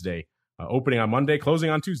and Tuesday. Opening on Monday, closing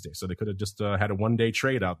on Tuesday. So they could have just had a one-day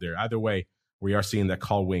trade out there. Either way, we are seeing that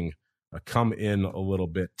call wing come in a little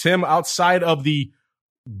bit. Tim, outside of the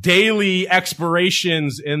daily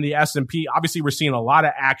expirations in the S&P, obviously we're seeing a lot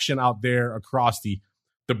of action out there across the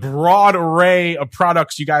broad array of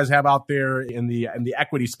products you guys have out there in the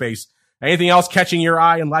equity space. Anything else catching your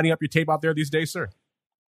eye and lighting up your tape out there these days, sir?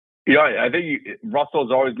 Yeah, I think Russell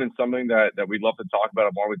has always been something that we'd love to talk about.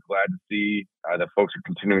 I'm always glad to see that folks are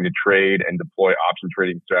continuing to trade and deploy option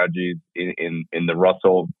trading strategies in the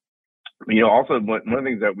Russell. Also one of the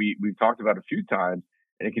things that we've talked about a few times,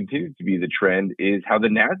 and it continues to be the trend, is how the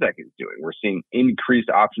NASDAQ is doing. We're seeing increased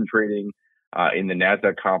option trading in the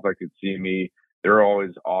NASDAQ complex at CME. They're always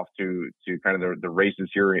off to kind of the races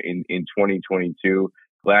here in 2022.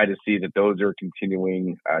 Glad to see that those are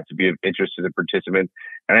continuing to be of interest to the participants.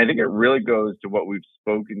 And I think it really goes to what we've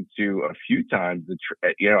spoken to a few times.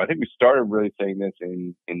 I think we started really saying this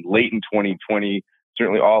in late in 2020,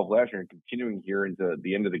 certainly all of last year, and continuing here into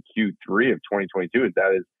the end of the Q3 of 2022, is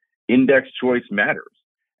that index choice matters.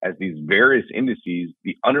 As these various indices,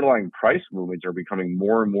 the underlying price movements are becoming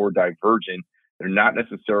more and more divergent. They're not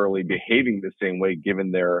necessarily behaving the same way,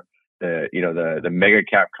 given the mega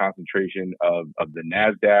cap concentration of the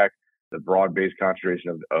NASDAQ, the broad-based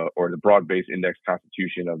concentration of, or the broad-based index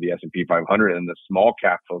constitution of the S&P 500 and the small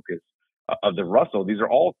cap focus of the Russell. These are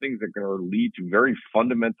all things that are going to lead to very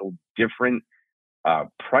fundamental different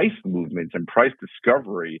price movements and price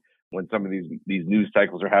discovery when some of these news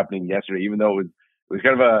cycles are happening yesterday, even though it was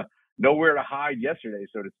kind of a nowhere to hide yesterday,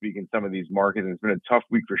 so to speak, in some of these markets. And it's been a tough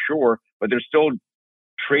week for sure, but they're still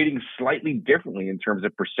trading slightly differently in terms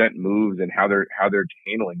of percent moves and how they're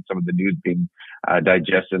handling some of the news being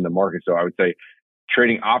digested in the market. So I would say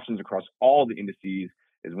trading options across all the indices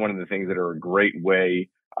is one of the things that are a great way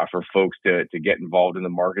for folks to get involved in the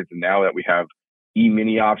markets. And now that we have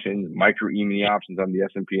E-mini options, micro E-mini options on the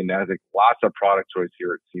S&P and NASDAQ, lots of product choice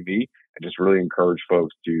here at CME. I just really encourage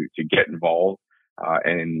folks to get involved.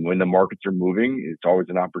 And when the markets are moving, it's always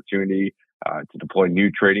an opportunity to deploy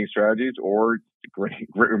new trading strategies, or a great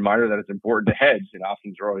reminder that it's important to hedge, and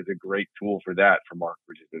options are always a great tool for that for market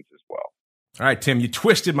participants as well. All right, Tim, you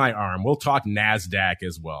twisted my arm. We'll talk NASDAQ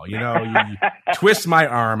as well. You twist my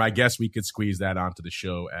arm. I guess we could squeeze that onto the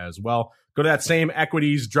show as well. Go to that same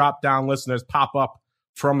equities drop down, listeners, pop up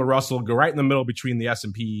from the Russell. Go right in the middle between the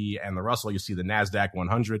S&P and the Russell. You see the NASDAQ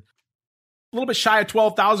 100. A little bit shy of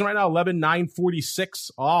 12,000 right now,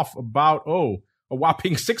 11,946 off about, a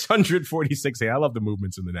whopping 646. Hey, I love the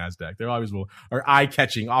movements in the NASDAQ. They're always are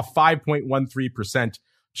eye-catching, off 5.13%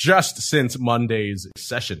 just since Monday's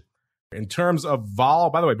session. In terms of vol,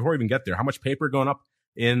 by the way, before we even get there, how much paper going up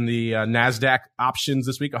in the NASDAQ options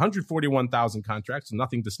this week? 141,000 contracts,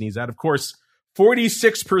 nothing to sneeze at. Of course,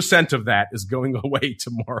 46% of that is going away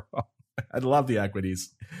tomorrow. I love the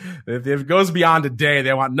equities. If it goes beyond a day,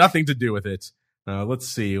 they want nothing to do with it. Let's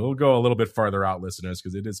see. We'll go a little bit farther out, listeners,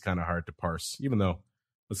 because it is kind of hard to parse, even though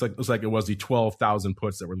looks like it was the 12,000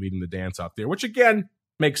 puts that were leading the dance out there, which again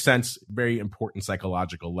makes sense. Very important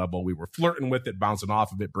psychological level. We were flirting with it, bouncing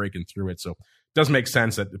off of it, breaking through it. So it does make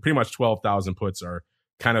sense that pretty much 12,000 puts are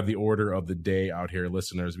kind of the order of the day out here,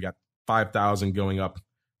 listeners. We got 5,000 going up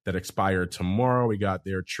that expire tomorrow. We got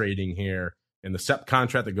their trading here in the SEP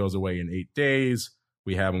contract that goes away in 8 days.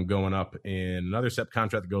 We have them going up in another SEP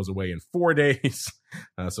contract that goes away in 4 days.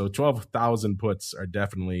 So 12,000 puts are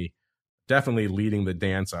definitely leading the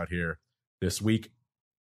dance out here this week.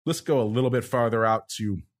 Let's go a little bit farther out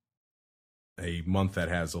to a month that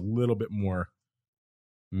has a little bit more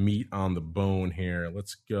meat on the bone here.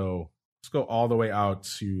 Let's go all the way out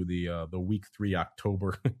to the week 3,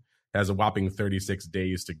 October. Has a whopping 36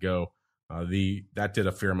 days to go. That did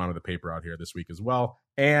a fair amount of the paper out here this week as well.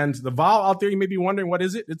 And the vol out there, you may be wondering, what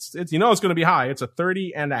is it? It's it's going to be high. It's a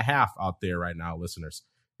 30.5 out there right now, listeners,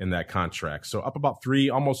 in that contract. So up about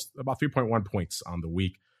 3.1 points on the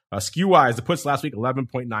week. Skew wise, the puts last week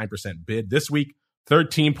 11.9% bid. This week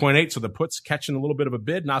 13.8. So the puts catching a little bit of a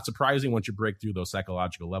bid. Not surprising once you break through those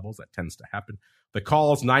psychological levels. That tends to happen. The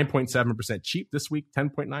calls 9.7% cheap this week,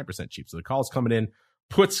 10.9% cheap. So the calls coming in.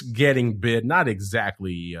 Puts getting bid, not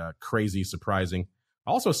exactly crazy surprising.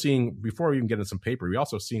 Also seeing, before we even get into some paper, we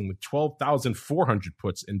also seeing the 12,400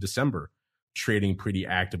 puts in December trading pretty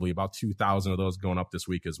actively, about 2,000 of those going up this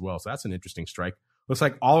week as well. So that's an interesting strike. Looks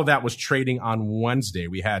like all of that was trading on Wednesday.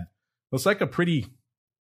 We had, looks like actually,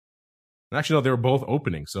 no, they were both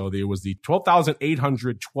opening. So there was the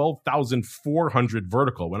 12,800, 12,400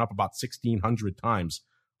 vertical, went up about 1,600 times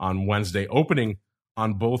on Wednesday, opening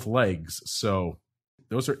on both legs. So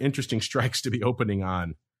those are interesting strikes to be opening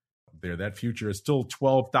on there. That future is still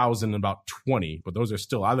 12,000 about 20, but those are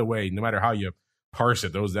still, either way, no matter how you parse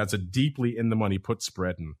it, that's a deeply in the money put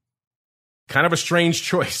spread, and kind of a strange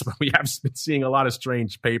choice, but we have been seeing a lot of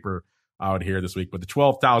strange paper out here this week. But the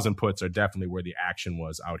 12,000 puts are definitely where the action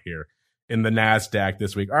was out here in the NASDAQ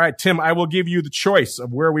this week. All right, Tim, I will give you the choice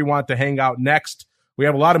of where we want to hang out next. We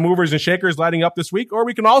have a lot of movers and shakers lighting up this week, or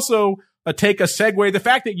we can also take a segue. The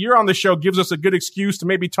fact that you're on the show gives us a good excuse to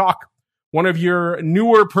maybe talk one of your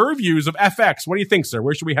newer purviews of FX. What do you think, sir?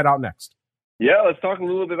 Where should we head out next? Yeah, let's talk a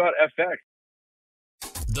little bit about FX.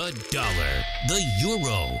 The dollar, the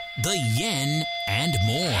euro, the yen, and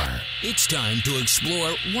more. It's time to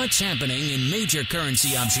explore what's happening in major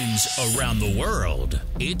currency options around the world.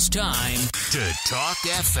 It's time to talk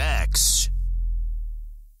FX.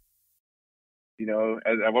 You know,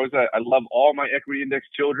 as I've always said, I love all my equity index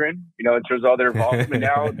children, in terms of all their involvement. And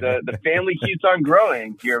now the family keeps on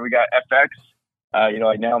growing here. We got FX. I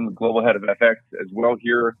now I'm the global head of FX as well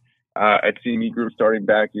here at CME Group, starting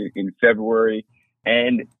back in February.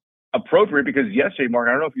 And appropriate because yesterday, Mark,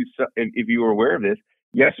 I don't know if you were aware of this.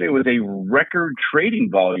 Yesterday was a record trading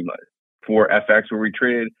volume for FX, where we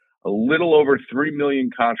traded a little over 3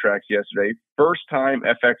 million contracts yesterday. First time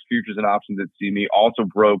FX futures and options at CME also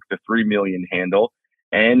broke the 3 million handle.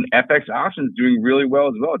 And FX options doing really well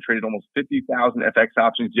as well. It traded almost 50,000 FX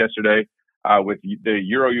options yesterday, with the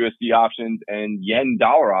Euro USD options and Yen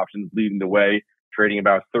dollar options leading the way, trading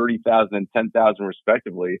about 30,000 and 10,000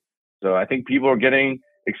 respectively. So I think people are getting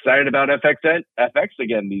excited about FX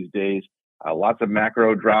again these days. Lots of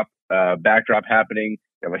macro backdrop happening.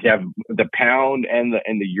 We have the pound and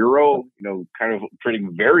the euro, kind of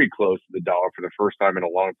trading very close to the dollar for the first time in a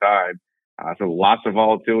long time. So lots of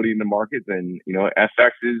volatility in the markets, and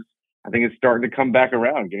FX I think it's starting to come back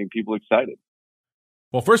around, getting people excited.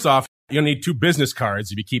 Well, first off, you'll need 2 business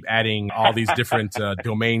cards if you keep adding all these different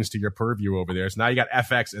domains to your purview over there. So now you got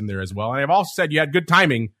FX in there as well. And I've also said you had good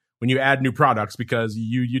timing when you add new products, because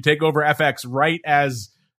you take over FX right as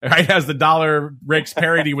the dollar breaks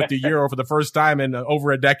parity with the euro for the first time in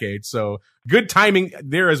over a decade. So good timing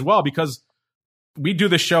there as well, because we do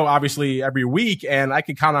this show obviously every week, and I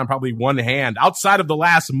can count on probably one hand outside of the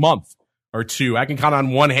last month or two. I can count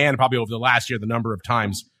on one hand probably over the last year the number of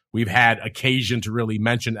times we've had occasion to really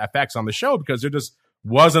mention FX on the show, because there just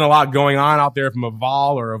wasn't a lot going on out there from a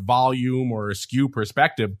vol or a volume or a skew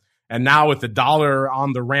perspective. And now with the dollar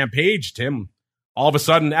on the rampage, Tim, all of a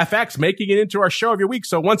sudden FX making it into our show every week.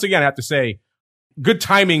 So once again, I have to say, good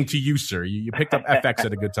timing to you, sir. You picked up FX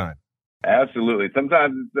at a good time. Absolutely.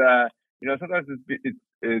 Sometimes sometimes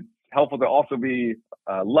it's helpful to also be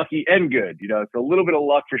lucky and good. It's a little bit of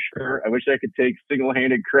luck for sure. I wish I could take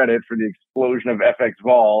single-handed credit for the explosion of FX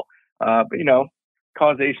vol, but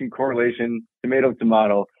causation, correlation,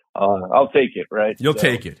 tomato. I'll take it, right? You'll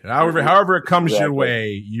take it. However it comes your way,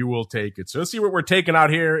 you will take it. So let's see what we're taking out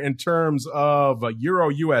here in terms of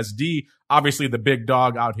Euro USD. Obviously, the big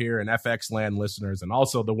dog out here in FX land, listeners, and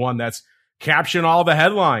also the one that's capturing all the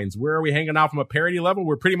headlines. Where are we hanging out from a parity level?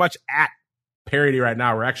 We're pretty much at parity right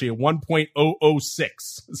now. We're actually at 1.006.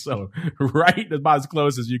 So right about as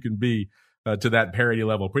close as you can be to that parity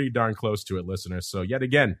level. Pretty darn close to it, listeners. So yet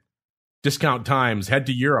again, discount times. Head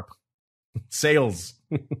to Europe. Sales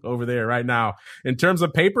over there right now. In terms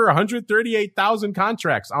of paper, 138,000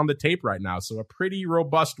 contracts on the tape right now. So a pretty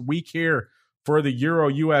robust week here for the Euro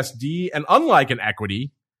USD. And unlike an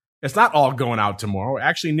equity, it's not all going out tomorrow.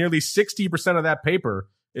 Actually, nearly 60% of that paper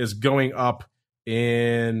is going up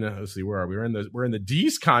in, let's see, where are we? We're in the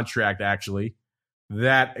D's contract, actually,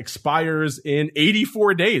 that expires in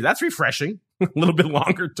 84 days. That's refreshing. A little bit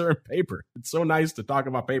longer term paper. It's so nice to talk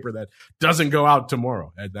about paper that doesn't go out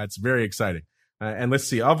tomorrow. That's very exciting. And let's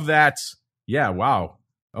see, of that, of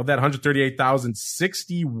that 138,000,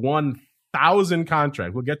 61,000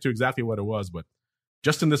 contracts. We'll get to exactly what it was, but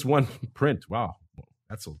just in this one print, wow,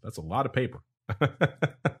 that's a lot of paper.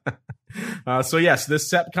 So yes, this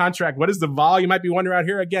SEP contract, what is the vol? You might be wondering out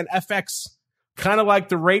here. Again, FX, kind of like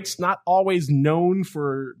the rates, not always known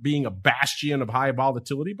for being a bastion of high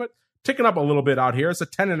volatility, but ticking up a little bit out here. It's a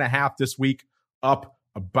 10.5 this week, up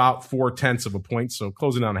about 0.4 of a point. So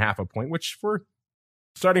closing on half a point, which for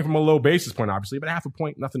starting from a low basis point, obviously, but half a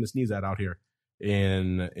point, nothing to sneeze at out here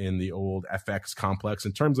in the old FX complex.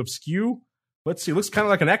 In terms of skew, let's see, looks kind of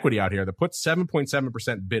like an equity out here. The put's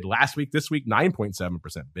 7.7% bid last week. This week, 9.7%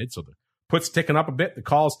 bid. So the put's ticking up a bit. The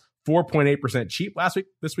call's 4.8% cheap last week.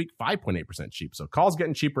 This week, 5.8% cheap. So call's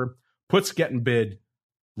getting cheaper. Put's getting bid.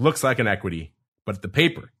 Looks like an equity, but the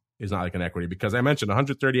paper is not like an equity, because I mentioned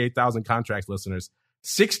 138,000 contracts, listeners.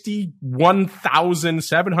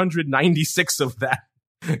 61,796 of that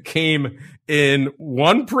came in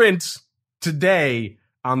one print today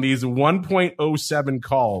on these 1.07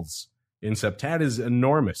 calls in September. That is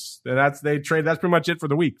enormous. That's pretty much it for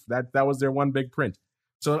the week. That was their one big print.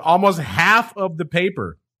 So almost half of the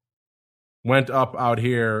paper went up out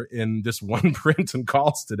here in this one print and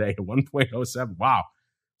calls today, 1.07. Wow.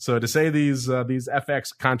 So to say these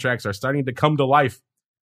FX contracts are starting to come to life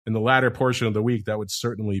in the latter portion of the week, that would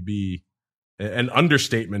certainly be an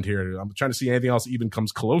understatement here. I'm trying to see anything else even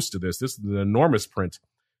comes close to this. This is an enormous print.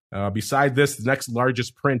 Beside this, the next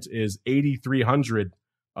largest print is 8,300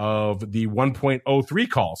 of the 1.03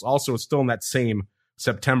 calls. Also, it's still in that same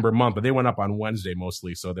September month, but they went up on Wednesday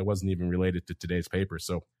mostly, so that wasn't even related to today's paper.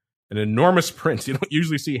 So an enormous print. You don't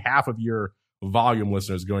usually see half of your volume,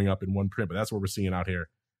 listeners, going up in one print, but that's what we're seeing out here.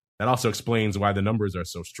 That also explains why the numbers are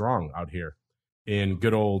so strong out here in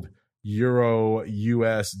good old Euro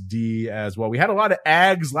USD as well. We had a lot of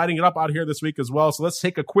ags lighting it up out here this week as well. So let's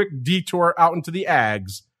take a quick detour out into the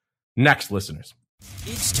ags next, listeners.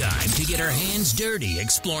 It's time to get our hands dirty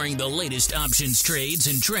exploring the latest options, trades,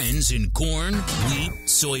 and trends in corn, wheat,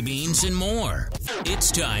 soybeans, and more.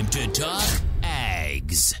 It's time to talk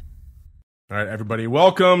ags. All right, everybody,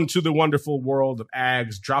 welcome to the wonderful world of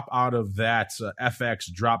ags. Drop out of that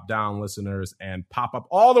FX drop down, listeners, and pop up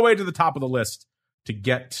all the way to the top of the list to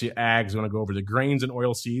get to ags. We're going to go over the grains and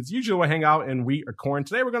oil seeds. Usually we'll hang out in wheat or corn.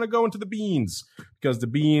 Today we're going to go into the beans because the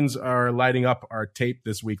beans are lighting up our tape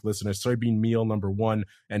this week, listeners. Soybean meal number 1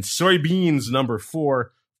 and soybeans number 4.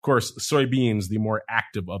 Of course, soybeans, the more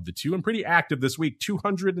active of the two, and pretty active this week.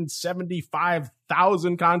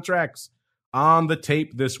 275,000 contracts on the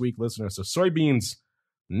tape this week, listeners. So soybeans,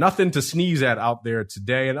 nothing to sneeze at out there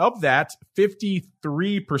today. And of that,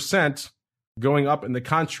 53% going up in the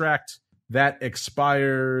contract that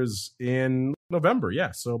expires in November.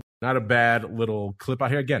 Yeah, so not a bad little clip out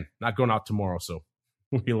here. Again, not going out tomorrow, so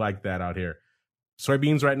we like that out here.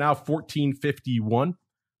 Soybeans right now, 14.51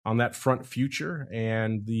 on that front future.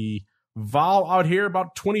 And the vol out here,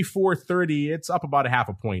 about 24.30. It's up about a half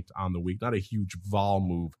a point on the week. Not a huge vol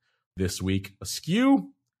move this week. A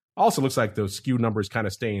skew also looks like those skew numbers kind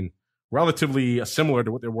of staying relatively similar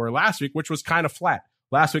to what they were last week, which was kind of flat.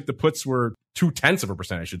 Last week, the puts were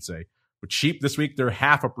 0.2%, I should say. But cheap this week, they're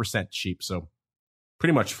 0.5% cheap. So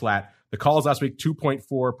pretty much flat. The calls last week,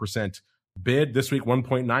 2.4%. Bid this week,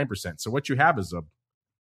 1.9%. So what you have is a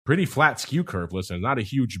pretty flat skew curve, listeners. Not a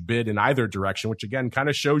huge bid in either direction, which again kind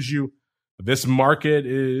of shows you this market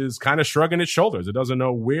is kind of shrugging its shoulders. It doesn't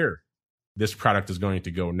know where this product is going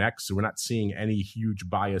to go next. So we're not seeing any huge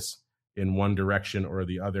bias in one direction or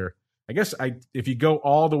the other. I guess if you go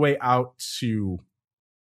all the way out to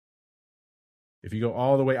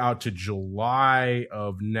July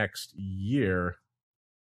of next year,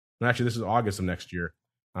 actually this is August of next year,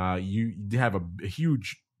 you have a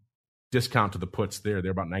huge discount to the puts there.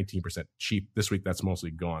 They're about 19% cheap. This week that's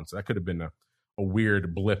mostly gone. So that could have been a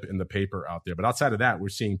weird blip in the paper out there. But outside of that, we're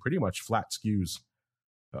seeing pretty much flat skews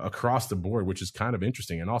across the board, which is kind of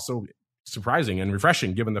interesting and also surprising and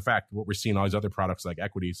refreshing given the fact what we're seeing all these other products like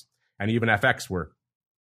equities and even FX where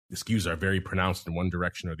the skews are very pronounced in one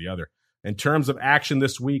direction or the other. In terms of action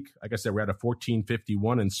this week, like I said, we're at a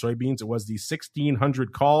 14.51 in soybeans. It was the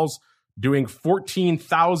 1,600 calls doing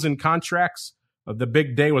 14,000 contracts. The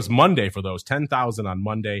big day was Monday for those, 10,000 on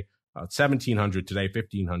Monday, 1,700 today,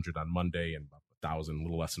 1,500 on Monday, and about 1,000, a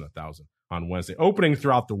little less than 1,000 on Wednesday. Opening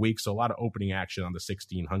throughout the week, so a lot of opening action on the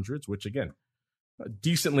 1,600s, which again, a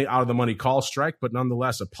decently out of the money call strike, but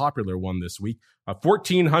nonetheless a popular one this week.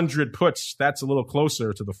 1,400 puts, that's a little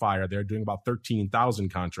closer to the fire. They're doing about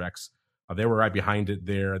 13,000 contracts. They were right behind it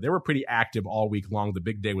there. They were pretty active all week long. The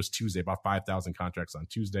big day was Tuesday, about 5,000 contracts on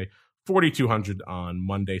Tuesday, 4,200 on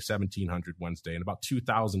Monday, 1,700 Wednesday, and about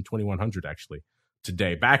 2,000, 2,100 actually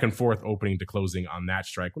today. Back and forth opening to closing on that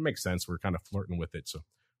strike. It makes sense. We're kind of flirting with it. So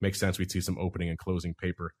it makes sense we'd see some opening and closing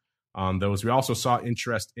paper on those. We also saw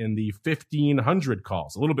interest in the 1,500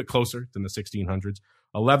 calls, a little bit closer than the 1,600s.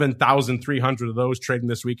 11,300 of those trading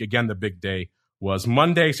this week. Again, the big day was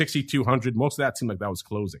Monday, 6,200. Most of that seemed like that was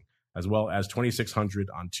closing, as well as 2,600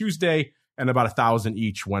 on Tuesday and about 1,000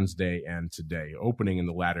 each Wednesday and today, opening in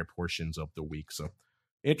the latter portions of the week. So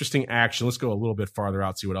interesting action. Let's go a little bit farther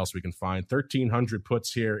out, see what else we can find. 1,300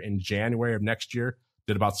 puts here in January of next year.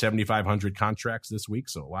 Did about 7,500 contracts this week,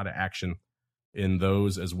 so a lot of action in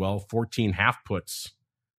those as well. 14 half puts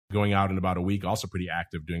going out in about a week, also pretty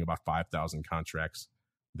active, doing about 5,000 contracts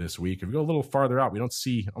this week. If we go a little farther out, we don't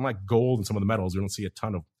see, unlike gold and some of the metals, we don't see a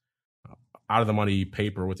ton of out of the money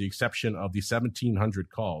paper with the exception of the 1,700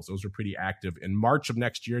 calls. Those are pretty active in March of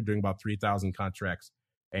next year, doing about 3,000 contracts,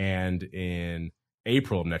 and in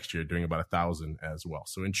April of next year, doing about 1,000 as well.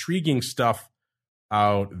 So intriguing stuff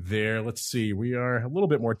out there. Let's see. We are a little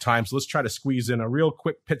bit more time, so let's try to squeeze in a real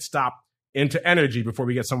quick pit stop into energy before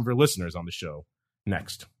we get some of our listeners on the show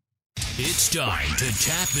next. It's time to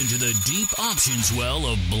tap into the deep options well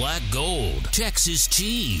of black gold, Texas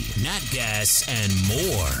tea, nat gas, and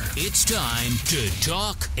more. It's time to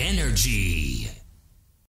talk energy.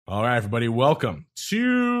 All right, everybody, welcome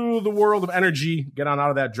to the world of energy. Get on out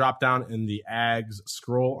of that drop down in the ags.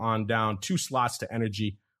 Scroll on down 2 slots to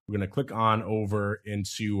energy. We're going to click on over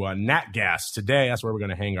into nat gas today. That's where we're going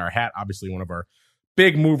to hang our hat. Obviously, one of our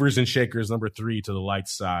big movers and shakers, number 3 to the light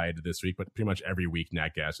side this week, but pretty much every week nat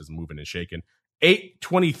gas is moving and shaking.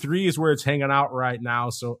 8.23 is where it's hanging out right now,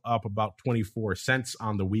 so up about 24 cents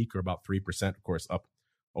on the week, or about 3%. Of course, up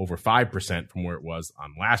over 5% from where it was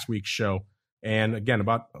on last week's show. And again,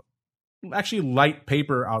 about actually light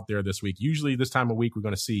paper out there this week. Usually this time of week, we're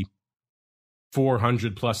going to see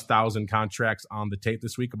 400 plus thousand contracts on the tape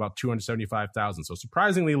this week, about 275,000. So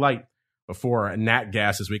surprisingly light for nat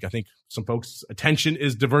gas this week. I think some folks' attention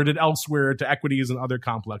is diverted elsewhere to equities and other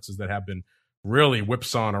complexes that have been really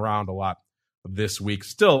whipsawing around a lot this week.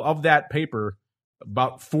 Still, of that paper,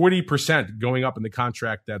 about 40% going up in the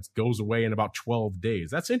contract that goes away in about 12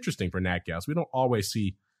 days. That's interesting for nat gas. We don't always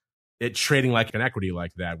see it trading like an equity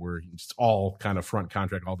like that, where it's all kind of front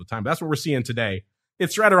contract all the time. But that's what we're seeing today.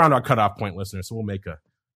 It's right around our cutoff point, listeners, so we'll make a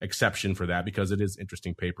exception for that because it is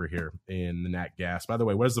interesting paper here in the nat gas. By the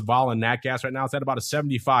way, what is the vol in nat gas right now? It's at about a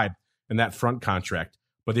 75 in that front contract.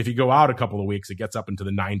 But if you go out a couple of weeks, it gets up into the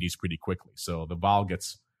 90s pretty quickly. So the vol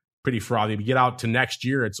gets pretty frothy. If you get out to next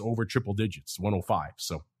year, it's over triple digits, 105.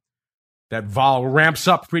 So that vol ramps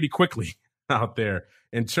up pretty quickly out there.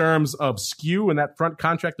 In terms of skew in that front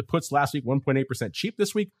contract, the puts last week, 1.8% cheap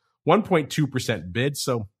this week, 1.2% bid.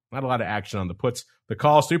 So not a lot of action on the puts. The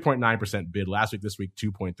calls, 3.9% bid last week, this week,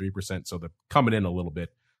 2.3%. So they're coming in a little bit.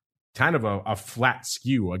 Kind of a flat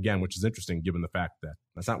skew, again, which is interesting given the fact that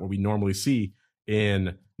that's not what we normally see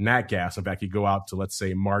in nat gas. In fact, you go out to, let's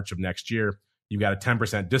say, March of next year, you've got a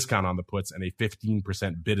 10% discount on the puts and a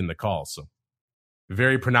 15% bid in the calls. So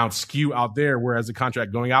very pronounced skew out there, whereas the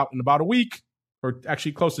contract going out in about a week, or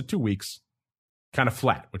actually close to 2 weeks, kind of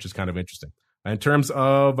flat, which is kind of interesting. In terms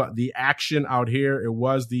of the action out here, it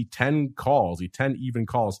was the 10 calls, the 10 even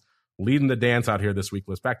calls leading the dance out here this week.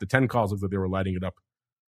 Let's back to 10 calls. Looks like they were lighting it up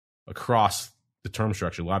across the term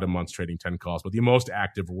structure. A lot of months trading 10 calls, but the most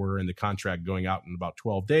active were in the contract going out in about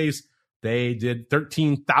 12 days. They did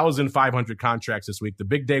 13,500 contracts this week. The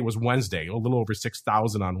big day was Wednesday, a little over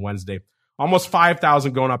 6,000 on Wednesday. Almost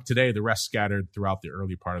 5,000 going up today. The rest scattered throughout the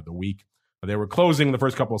early part of the week. They were closing the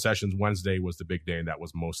first couple of sessions. Wednesday was the big day, and that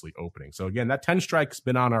was mostly opening. So again, that 10 strike's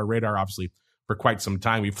been on our radar, obviously, for quite some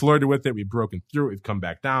time. We've flirted with it. We've broken through it. We've come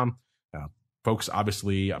back down. Folks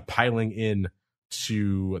obviously piling in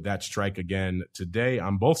to that strike again today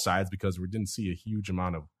on both sides because we didn't see a huge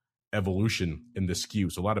amount of evolution in the skew.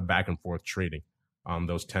 So a lot of back and forth trading on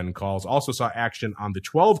those 10 calls. Also saw action on the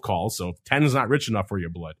 12 calls. So 10 is not rich enough for your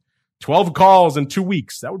blood. 12 calls in 2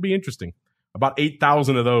 weeks. That would be interesting. About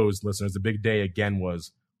 8,000 of those, listeners. The big day again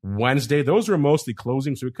was Wednesday. Those were mostly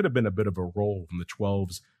closing, so it could have been a bit of a roll from the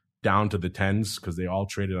 12s down to the 10s because they all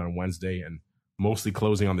traded on Wednesday and mostly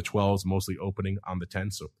closing on the 12s, mostly opening on the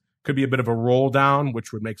 10s. So could be a bit of a roll down,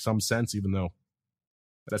 which would make some sense, even though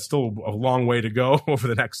that's still a long way to go over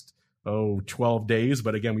the next 12 days.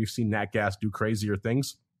 But again, we've seen nat gas do crazier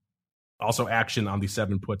things. Also action on the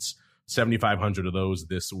 7 puts. 7,500 of those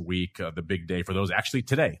this week. The big day for those actually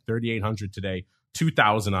today, 3,800 today,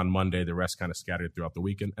 2,000 on Monday. The rest kind of scattered throughout the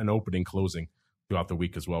week and opening, closing throughout the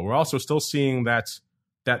week as well. We're also still seeing that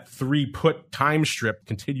 3 put time strip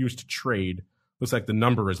continues to trade. Looks like the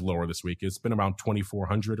number is lower this week. It's been around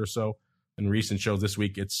 2,400 or so. In recent shows this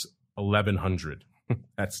week, it's 1,100.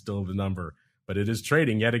 That's still the number, but it is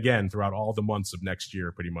trading yet again throughout all the months of next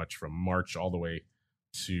year, pretty much from March all the way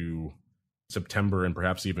to September and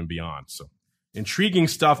perhaps even beyond. So intriguing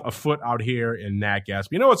stuff afoot out here in nat gas.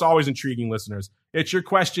 But you know what's always intriguing, listeners? It's your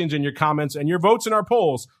questions and your comments and your votes in our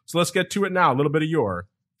polls. So let's get to it now. A little bit of your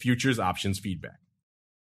futures options feedback.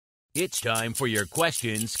 It's time for your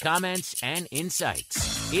questions, comments, and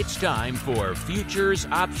insights. It's time for Futures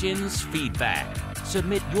Options Feedback.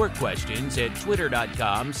 Submit your questions at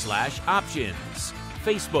twitter.com/options,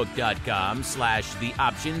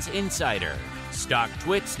 facebook.com/theoptionsinsider,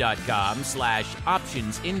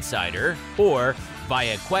 stocktwits.com/optionsinsider, or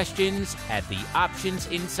via questions at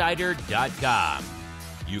theoptionsinsider.com.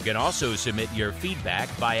 You can also submit your feedback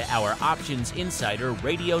via our Options Insider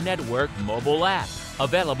Radio Network mobile app,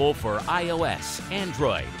 available for iOS,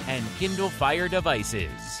 Android, and Kindle Fire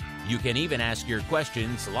devices. You can even ask your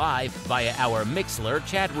questions live via our Mixlr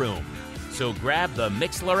chat room. So grab the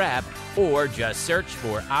Mixlr app or just search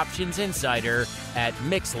for Options Insider at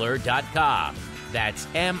Mixlr.com. That's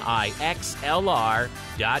Mixlr.com.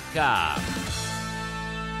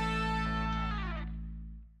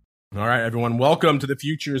 All right, everyone. Welcome to the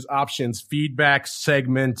Futures Options Feedback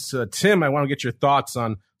segment. Tim, I want to get your thoughts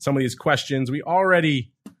on some of these questions. We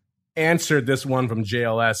already answered this one from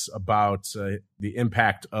JLS about the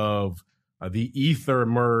impact of the Ether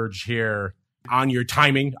merge here on your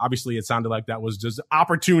timing. Obviously, it sounded like that was just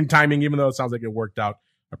opportune timing, even though it sounds like it worked out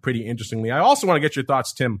pretty interestingly. I also want to get your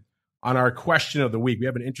thoughts, Tim, on our question of the week. We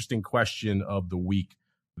have an interesting question of the week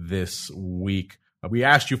this week. We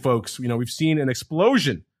asked you folks, we've seen an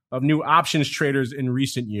explosion of new options traders in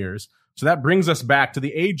recent years. So that brings us back to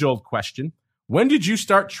the age-old question. When did you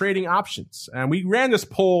start trading options? And we ran this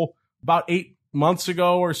poll about 8 months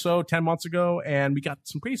ago or so, 10 months ago, and we got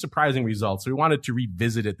some pretty surprising results. So we wanted to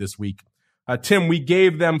revisit it this week. Tim, we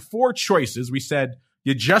gave them 4 choices. We said,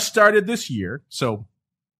 you just started this year, so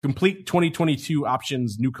complete 2022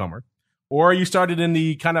 options newcomer, or you started in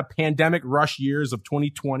the kind of pandemic rush years of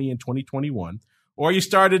 2020 and 2021, or you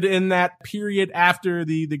started in that period after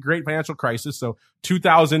the great financial crisis, so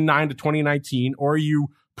 2009 to 2019, or you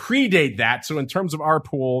predate that. So in terms of our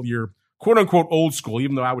poll, you're quote unquote old school,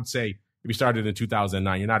 even though I would say if you started in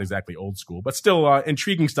 2009, you're not exactly old school, but still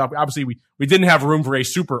intriguing stuff. Obviously, we didn't have room for a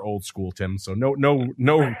super old school, Tim. So no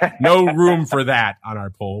room for that on our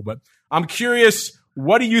poll. But I'm curious,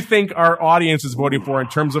 what do you think our audience is voting for in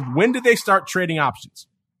terms of when did they start trading options?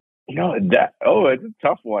 It's a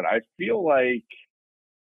tough one. I feel like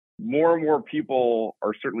more and more people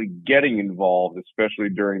are certainly getting involved, especially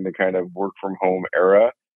during the kind of work from home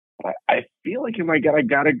era. I feel like I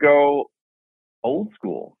gotta go old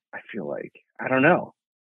school. I feel like, I don't know.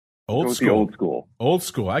 Old school. Old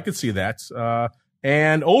school. I could see that.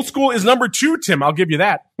 And old school is number 2, Tim. I'll give you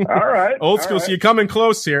that. All right. Old school. Right. So you're coming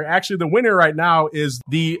close here. Actually, the winner right now is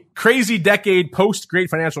the crazy decade post Great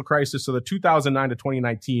Financial Crisis. So the 2009 to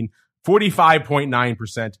 2019,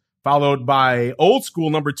 45.9%, followed by old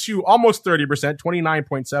school number 2, almost 30%,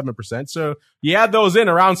 29.7%. So you add those in,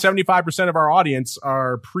 around 75% of our audience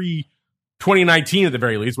are pre 2019 at the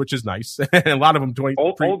very least, which is nice. And a lot of them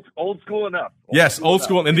old school enough. Old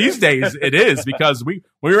school. And these days it is, because when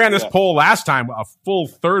we ran this poll last time, a full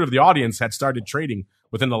third of the audience had started trading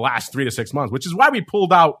within the last 3 to 6 months, which is why we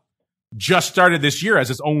pulled out just started this year as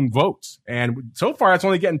its own vote. And so far it's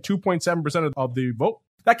only getting 2.7% of the vote.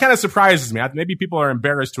 That kind of surprises me. Maybe people are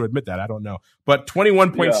embarrassed to admit that. I don't know. But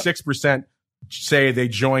 21.6% say they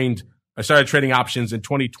started trading options in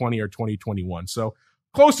 2020 or 2021. So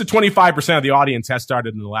close to 25% of the audience has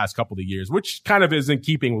started in the last couple of years, which kind of is in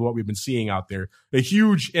keeping with what we've been seeing out there. A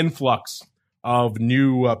huge influx of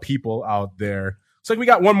new people out there. So we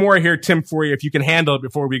got one more here, Tim, for you, if you can handle it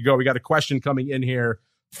before we go. We got a question coming in here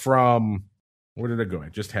from, where did it go? I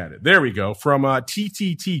just had it. There we go. From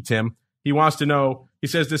TTT, Tim. He wants to know, he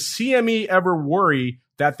says, does CME ever worry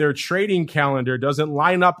that their trading calendar doesn't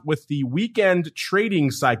line up with the weekend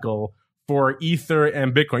trading cycle for Ether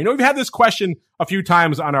and Bitcoin? We've had this question a few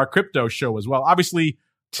times on our crypto show as well. Obviously,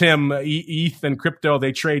 Tim, ETH and crypto,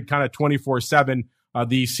 they trade kind of 24/7.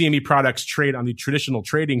 The CME products trade on the traditional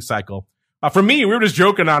trading cycle. For me, we were just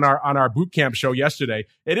joking on our bootcamp show yesterday.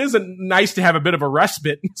 It is nice to have a bit of a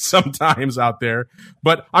respite sometimes out there,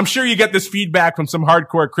 but I'm sure you get this feedback from some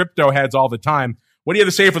hardcore crypto heads all the time. What do you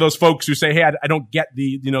have to say for those folks who say, hey, I don't get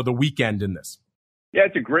the weekend in this? Yeah,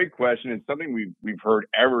 it's a great question. It's something we've heard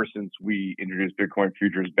ever since we introduced Bitcoin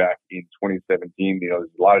futures back in 2017. There's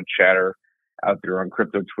a lot of chatter out there on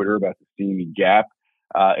crypto Twitter about the CME gap.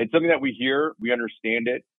 It's something that we hear, we understand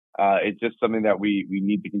it. It's just something that we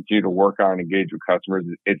need to continue to work on and engage with customers.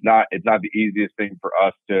 It's not the easiest thing for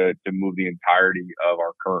us to move the entirety of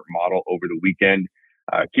our current model over the weekend.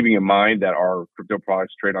 Keeping in mind that our crypto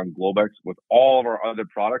products trade on Globex with all of our other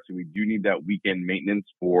products, and we do need that weekend maintenance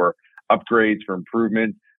for upgrades, for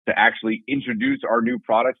improvements, to actually introduce our new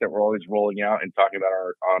products that we're always rolling out and talking about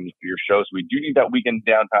on your show. So we do need that weekend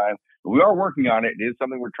downtime, but we are working on it. It is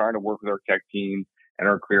something we're trying to work with our tech team and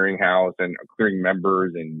our clearinghouse and our clearing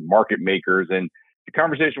members and market makers. And the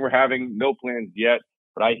conversation we're having, no plans yet,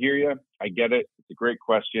 but I hear you. I get it. It's a great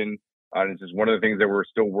question. And it's just one of the things that we're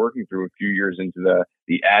still working through a few years into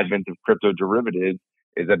the advent of crypto derivatives,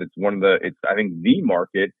 is that it's I think the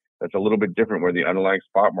market that's a little bit different, where the underlying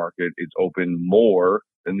spot market is open more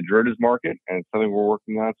than the derivatives market. And it's something we're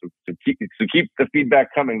working on. So keep the feedback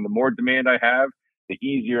coming. The more demand I have, the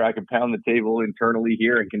easier I can pound the table internally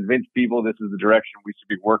here and convince people this is the direction we should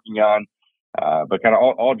be working on. But kind of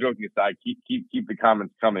all joking aside, keep the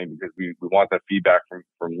comments coming, because we want that feedback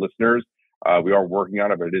from listeners. We are working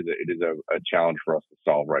on it, but it is a challenge for us to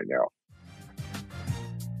solve right now.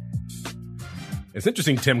 It's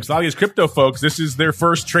interesting, Tim, because a lot of these crypto folks, this is their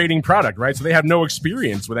first trading product, right? So they have no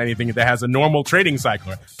experience with anything that has a normal trading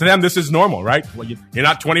cycle. To them, this is normal, right? Well, you're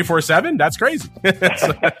not 24/7? That's crazy. That's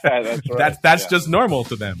right. That's just normal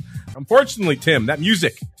to them. Unfortunately, Tim, that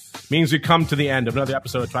music means we come to the end of another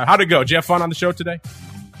episode of TWIFO. How'd it go? Did you have fun on the show today?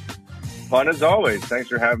 Fun as always. Thanks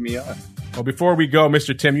for having me on. Well, before we go,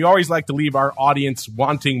 Mr. Tim, you always like to leave our audience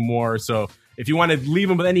wanting more. So if you want to leave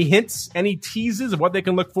them with any hints, any teases of what they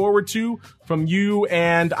can look forward to from you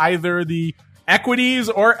and either the equities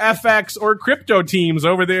or FX or crypto teams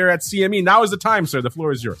over there at CME, now is the time, sir. The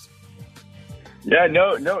floor is yours. Yeah,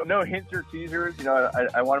 no hints or teasers.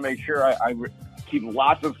 I want to make sure I keep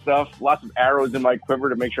lots of arrows in my quiver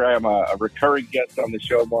to make sure I am a recurring guest on the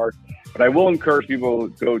show, Mark. But I will encourage people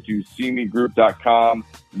to go to cmegroup.com,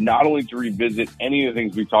 not only to revisit any of the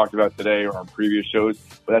things we talked about today or on previous shows,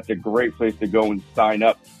 but that's a great place to go and sign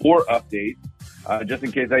up for updates. Just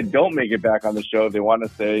in case I don't make it back on the show, if they want to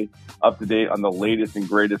stay up to date on the latest and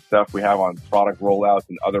greatest stuff we have on product rollouts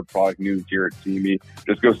and other product news here at CME,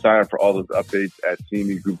 just go sign up for all those updates at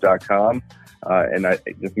cmegroup.com. And I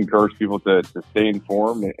just encourage people to stay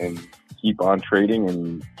informed and keep on trading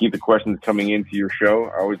and keep the questions coming into your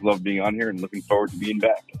show. I always love being on here and looking forward to being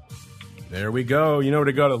back. There we go. You know where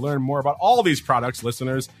to go to learn more about all these products,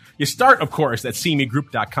 listeners. You start, of course, at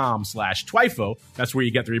cmegroup.com/TWIFO. That's where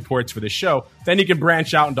you get the reports for the show. Then you can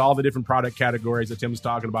branch out into all the different product categories that Tim's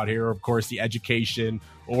talking about here. Of course, the education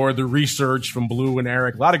or the research from Blue and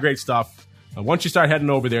Eric. A lot of great stuff. Once you start heading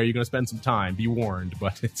over there, you're going to spend some time. Be warned,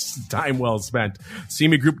 but it's time well spent.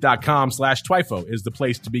 CMEGroup.com/TWIFO is the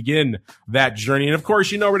place to begin that journey. And of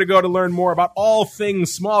course, you know where to go to learn more about all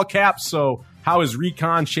things small caps. So how is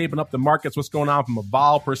Recon shaping up the markets? What's going on from a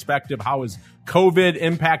vol perspective? How is COVID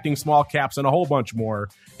impacting small caps and a whole bunch more?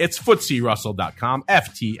 It's FTSERussell.com,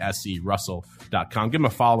 FTSERussell.com. Give them a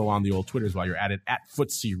follow on the old Twitters while you're at it, at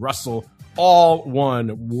FTSERussell, all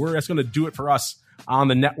one word. That's going to do it for us on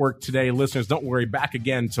the network today. Listeners, don't worry, back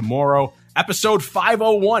again tomorrow. Episode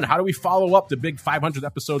 501. How do we follow up the big 500th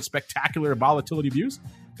episode spectacular volatility views?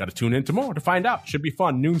 Got to tune in tomorrow to find out. Should be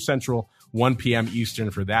fun. Noon Central, 1 p.m.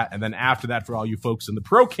 Eastern for that. And then after that, for all you folks in the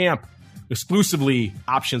pro camp, exclusively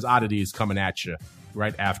options oddities coming at you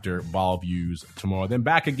right after Vol Views tomorrow. Then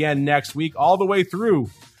back again next week, all the way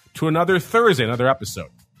through to another Thursday, another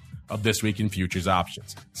episode of This Week in Futures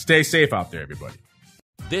Options. Stay safe out there, everybody.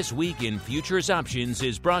 This Week in Futures Options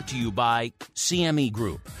is brought to you by CME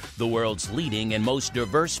Group, the world's leading and most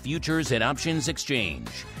diverse futures and options exchange.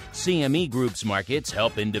 CME Group's markets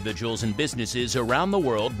help individuals and businesses around the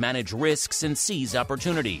world manage risks and seize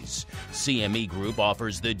opportunities. CME Group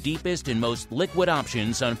offers the deepest and most liquid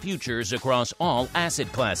options on futures across all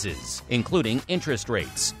asset classes, including interest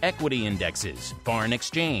rates, equity indexes, foreign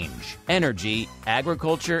exchange, energy,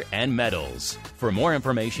 agriculture, and metals. For more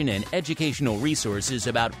information and educational resources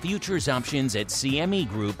about futures options at CME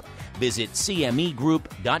Group, visit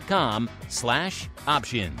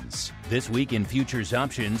cmegroup.com/options. This Week in Futures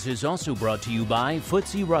Options is also brought to you by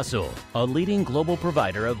FTSE Russell, a leading global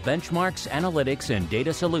provider of benchmarks, analytics, and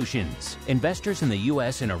data solutions. Investors in the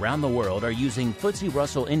U.S. and around the world are using FTSE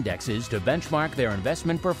Russell indexes to benchmark their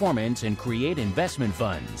investment performance and create investment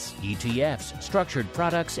funds, ETFs, structured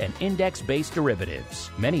products, and index-based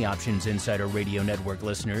derivatives. Many Options Insider Radio Network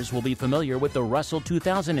listeners will be familiar with the Russell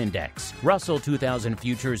 2000 Index. Russell 2000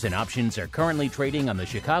 futures and options are currently trading on the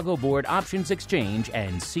Chicago Board Options Exchange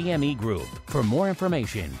and CME Group. For more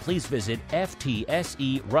information, please visit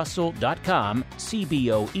FTSERussell.com,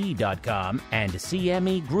 CBOE.com, and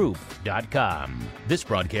CMEGroup.com. This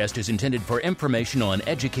broadcast is intended for informational and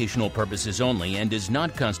educational purposes only and does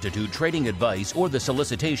not constitute trading advice or the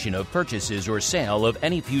solicitation of purchases or sale of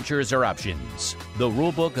any futures or options. The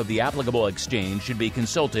rulebook of the applicable exchange should be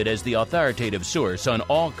consulted as the authoritative source on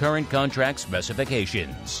all current contract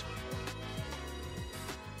specifications.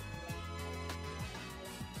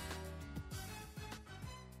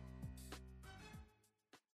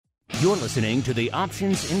 You're listening to the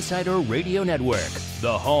Options Insider Radio Network,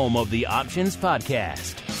 the home of the Options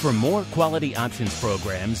Podcast. For more quality options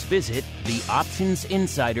programs, visit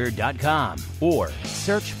theoptionsinsider.com or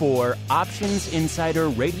search for Options Insider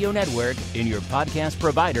Radio Network in your podcast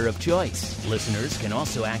provider of choice. Listeners can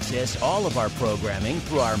also access all of our programming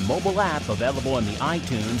through our mobile app available in the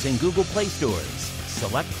iTunes and Google Play stores.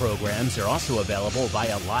 Select programs are also available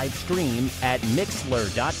via live stream at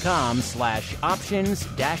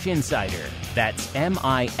mixlr.com/options-insider. That's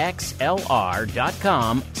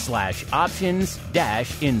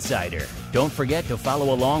mixlr.com/options-insider. Don't forget to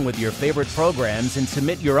follow along with your favorite programs and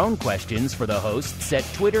submit your own questions for the hosts at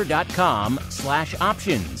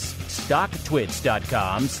twitter.com/options,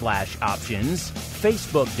 stocktwits.com/options,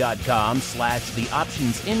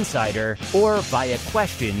 facebook.com/theoptionsinsider, or via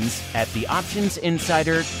questions at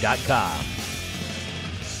theoptionsinsider.com.